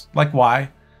decks. Like, why?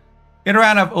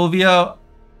 Iteran of Ovia.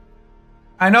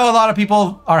 I know a lot of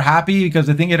people are happy because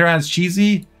they think Iteran is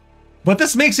cheesy. But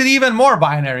this makes it even more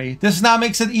binary. This now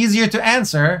makes it easier to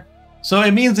answer. So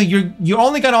it means that you're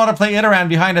only going to want to play Iteran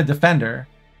behind a defender.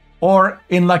 Or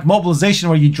in like mobilization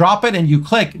where you drop it and you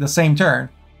click the same turn.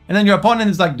 And then your opponent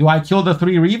is like, do I kill the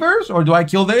 3 Reavers or do I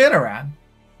kill the Iteran?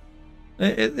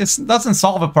 It doesn't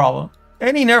solve a problem.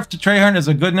 Any nerf to Trahern is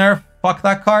a good nerf. Fuck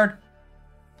that card.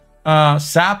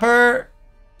 Sapper,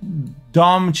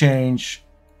 dumb change.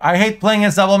 I hate playing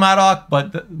against double Madoc,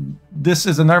 but this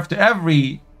is a nerf to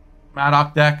every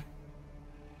Madoc deck.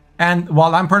 And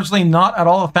while I'm personally not at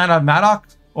all a fan of Madoc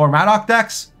or Madoc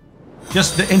decks,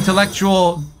 just the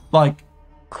intellectual, like,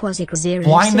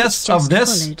 blindness of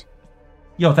this. Followed.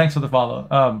 Yo, thanks for the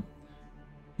follow.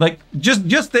 Like,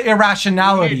 just the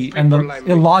irrationality and the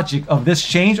illogic of this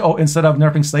change, instead of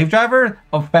nerfing Slave Driver,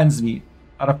 offends me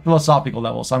at a philosophical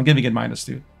level. So I'm giving it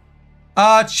 -2.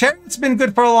 Chariot's been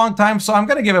good for a long time, so I'm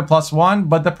going to give it +1.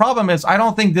 But the problem is, I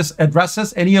don't think this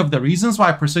addresses any of the reasons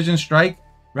why Precision Strike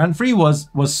Renfrey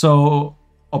was so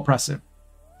oppressive.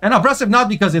 And oppressive not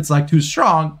because it's like too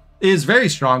strong, it is very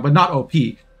strong, but not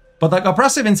OP. But like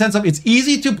oppressive in sense of it's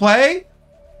easy to play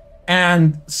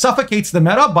and suffocates the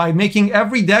meta by making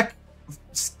every deck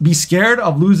be scared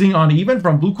of losing on even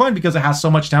from Bluecoin because it has so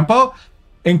much tempo,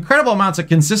 incredible amounts of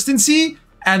consistency,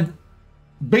 and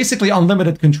basically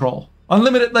unlimited control.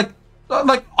 Unlimited,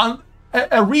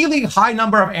 a really high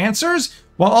number of answers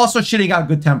while also shitting out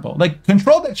good tempo. Like,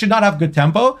 control deck should not have good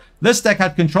tempo. This deck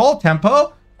had control,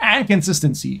 tempo, and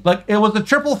consistency. Like, it was a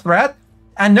triple threat,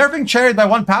 and nerfing Chariot by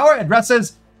 1 power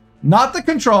addresses not the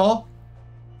control,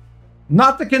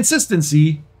 not the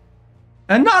consistency,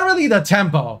 and not really the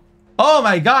tempo. Oh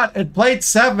my god, it played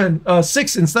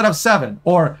 6 instead of 7,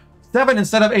 or 7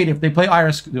 instead of 8 if they play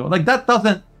Iris Duo. Like, that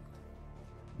doesn't...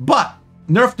 But,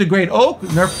 nerf to Great Oak,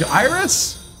 nerf to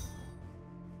Iris,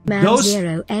 those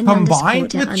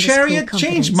combined with Chariot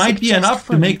change might be enough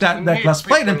to make that less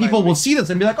played, and people will see this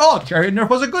and be like, oh, Chariot nerf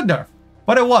was a good nerf.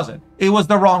 But it wasn't. It was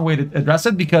the wrong way to address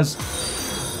it, because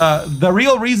the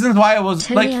real reasons why it was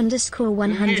Tony like...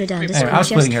 _100_ Anyway, I was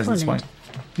splitting hairs at this point.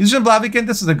 Using Blaviken,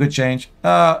 this is a good change.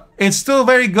 It's still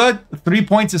very good. 3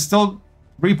 points is still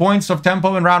 3 points of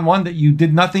tempo in round 1 that you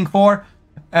did nothing for.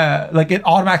 Like it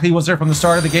automatically was there from the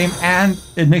start of the game, and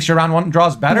it makes your round 1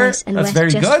 draws better. That's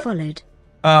very good. Followed.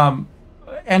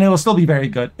 And it will still be very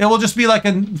good. It will just be like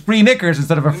a free Knickers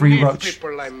instead of a free Roach.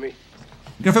 People like me.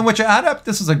 Griffin Witcher Adept,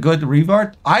 this is a good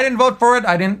revert. I didn't vote for it.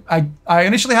 I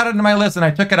initially had it in my list and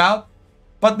I took it out.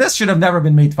 But this should have never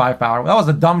been made 5 power. That was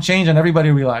a dumb change and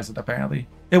everybody realized it apparently.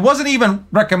 It wasn't even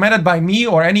recommended by me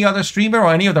or any other streamer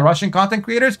or any of the Russian content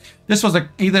creators. This was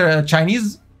either a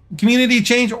Chinese community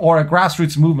change or a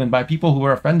grassroots movement by people who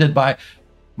were offended by,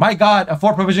 my God, a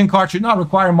 4 provision card should not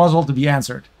require muzzle to be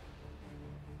answered.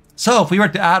 So if we were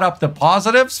to add up the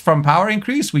positives from power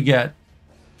increase, we get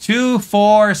 2,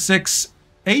 4, 6,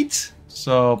 8.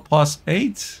 So plus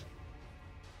 8.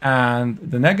 And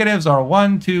the negatives are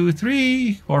 1, 2,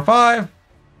 3, 4, 5.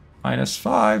 Minus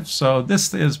 5. So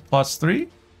this is plus 3.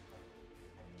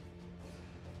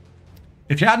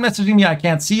 If you're ad messaging me, I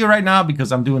can't see you right now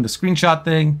because I'm doing the screenshot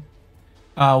thing.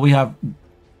 We have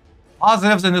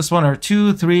positives in this one are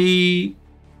 2, 3,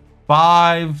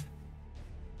 5,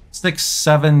 6,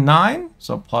 7, 9.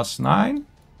 So plus 9.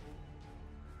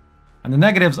 And the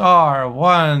negatives are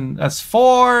 1, that's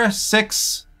 4,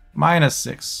 6, minus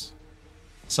 6.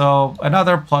 So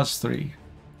another plus 3.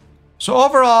 So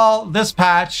overall, this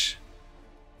patch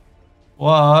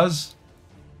was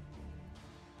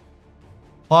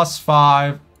plus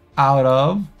 5 out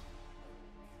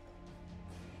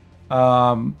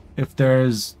of, if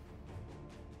there's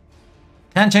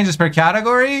 10 changes per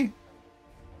category,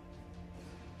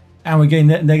 and we gain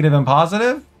negative and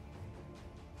positive.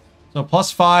 So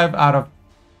plus 5 out of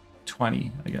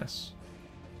 20, I guess.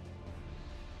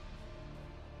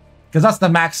 Because that's the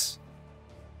max.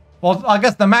 Well, I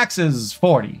guess the max is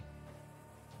 40.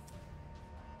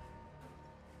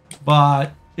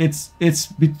 But it's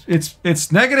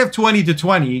negative 20 to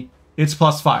 20. It's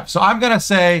plus 5. So I'm going to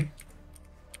say,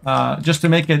 just to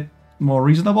make it more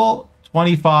reasonable,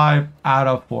 25 out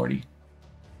of 40.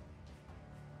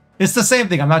 It's the same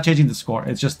thing. I'm not changing the score.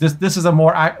 It's just this is a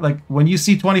more, like, when you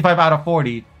see 25 out of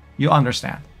 40, you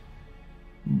understand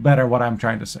better what I'm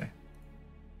trying to say.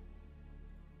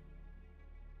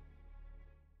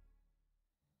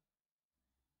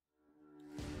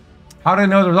 How did I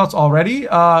know the results already?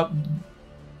 The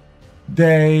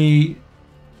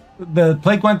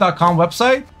playgwent.com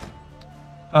website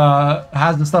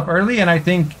has the stuff early, and I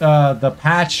think the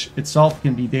patch itself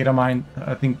can be data mined.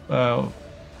 I think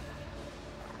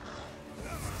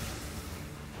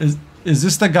is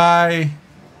this the guy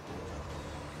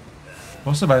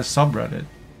posted by a subreddit?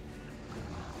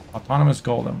 Autonomous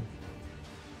Golem.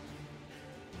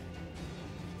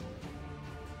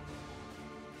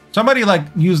 Somebody like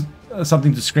used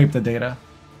something to scrape the data.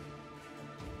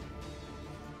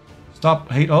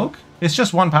 Stop hate Oak. It's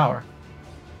just 1 power.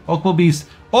 Oak will be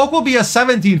a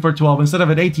 17 for 12 instead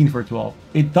of an 18 for 12.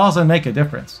 It doesn't make a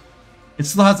difference. It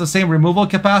still has the same removal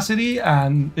capacity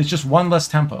and it's just 1 less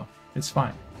tempo. It's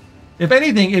fine. If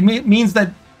anything, it means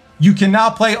that you can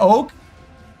now play Oak.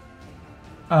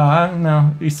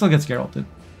 No, he still gets Geralted.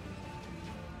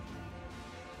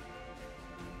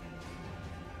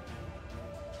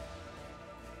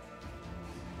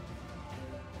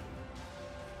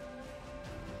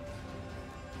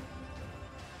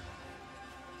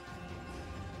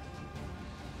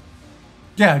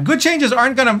 Yeah, good changes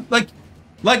aren't gonna like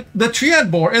the Triad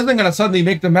Boar isn't gonna suddenly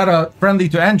make the meta friendly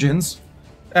to engines,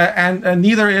 and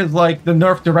neither is like the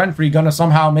nerf to Renfree gonna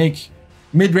somehow make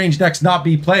mid-range decks not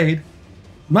be played.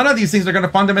 None of these things are gonna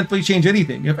fundamentally change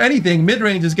anything. If anything,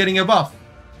 mid-range is getting a buff,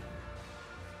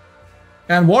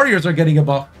 and warriors are getting a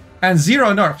buff, and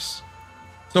 0 nerfs.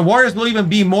 So warriors will even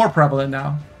be more prevalent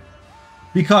now,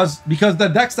 because the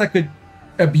decks that could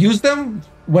abuse them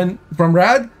from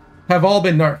Rad have all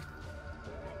been nerfed.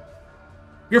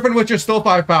 Griffin Witcher still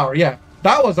 5 power. Yeah,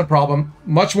 that was a problem.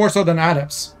 Much more so than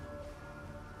Adepts.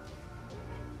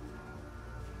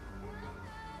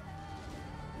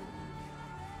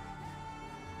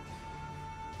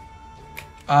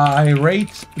 I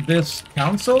rate this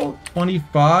council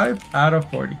 25 out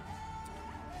of 40.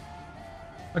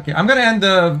 Okay, I'm going to end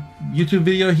the YouTube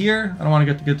video here. I don't want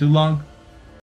to get too long.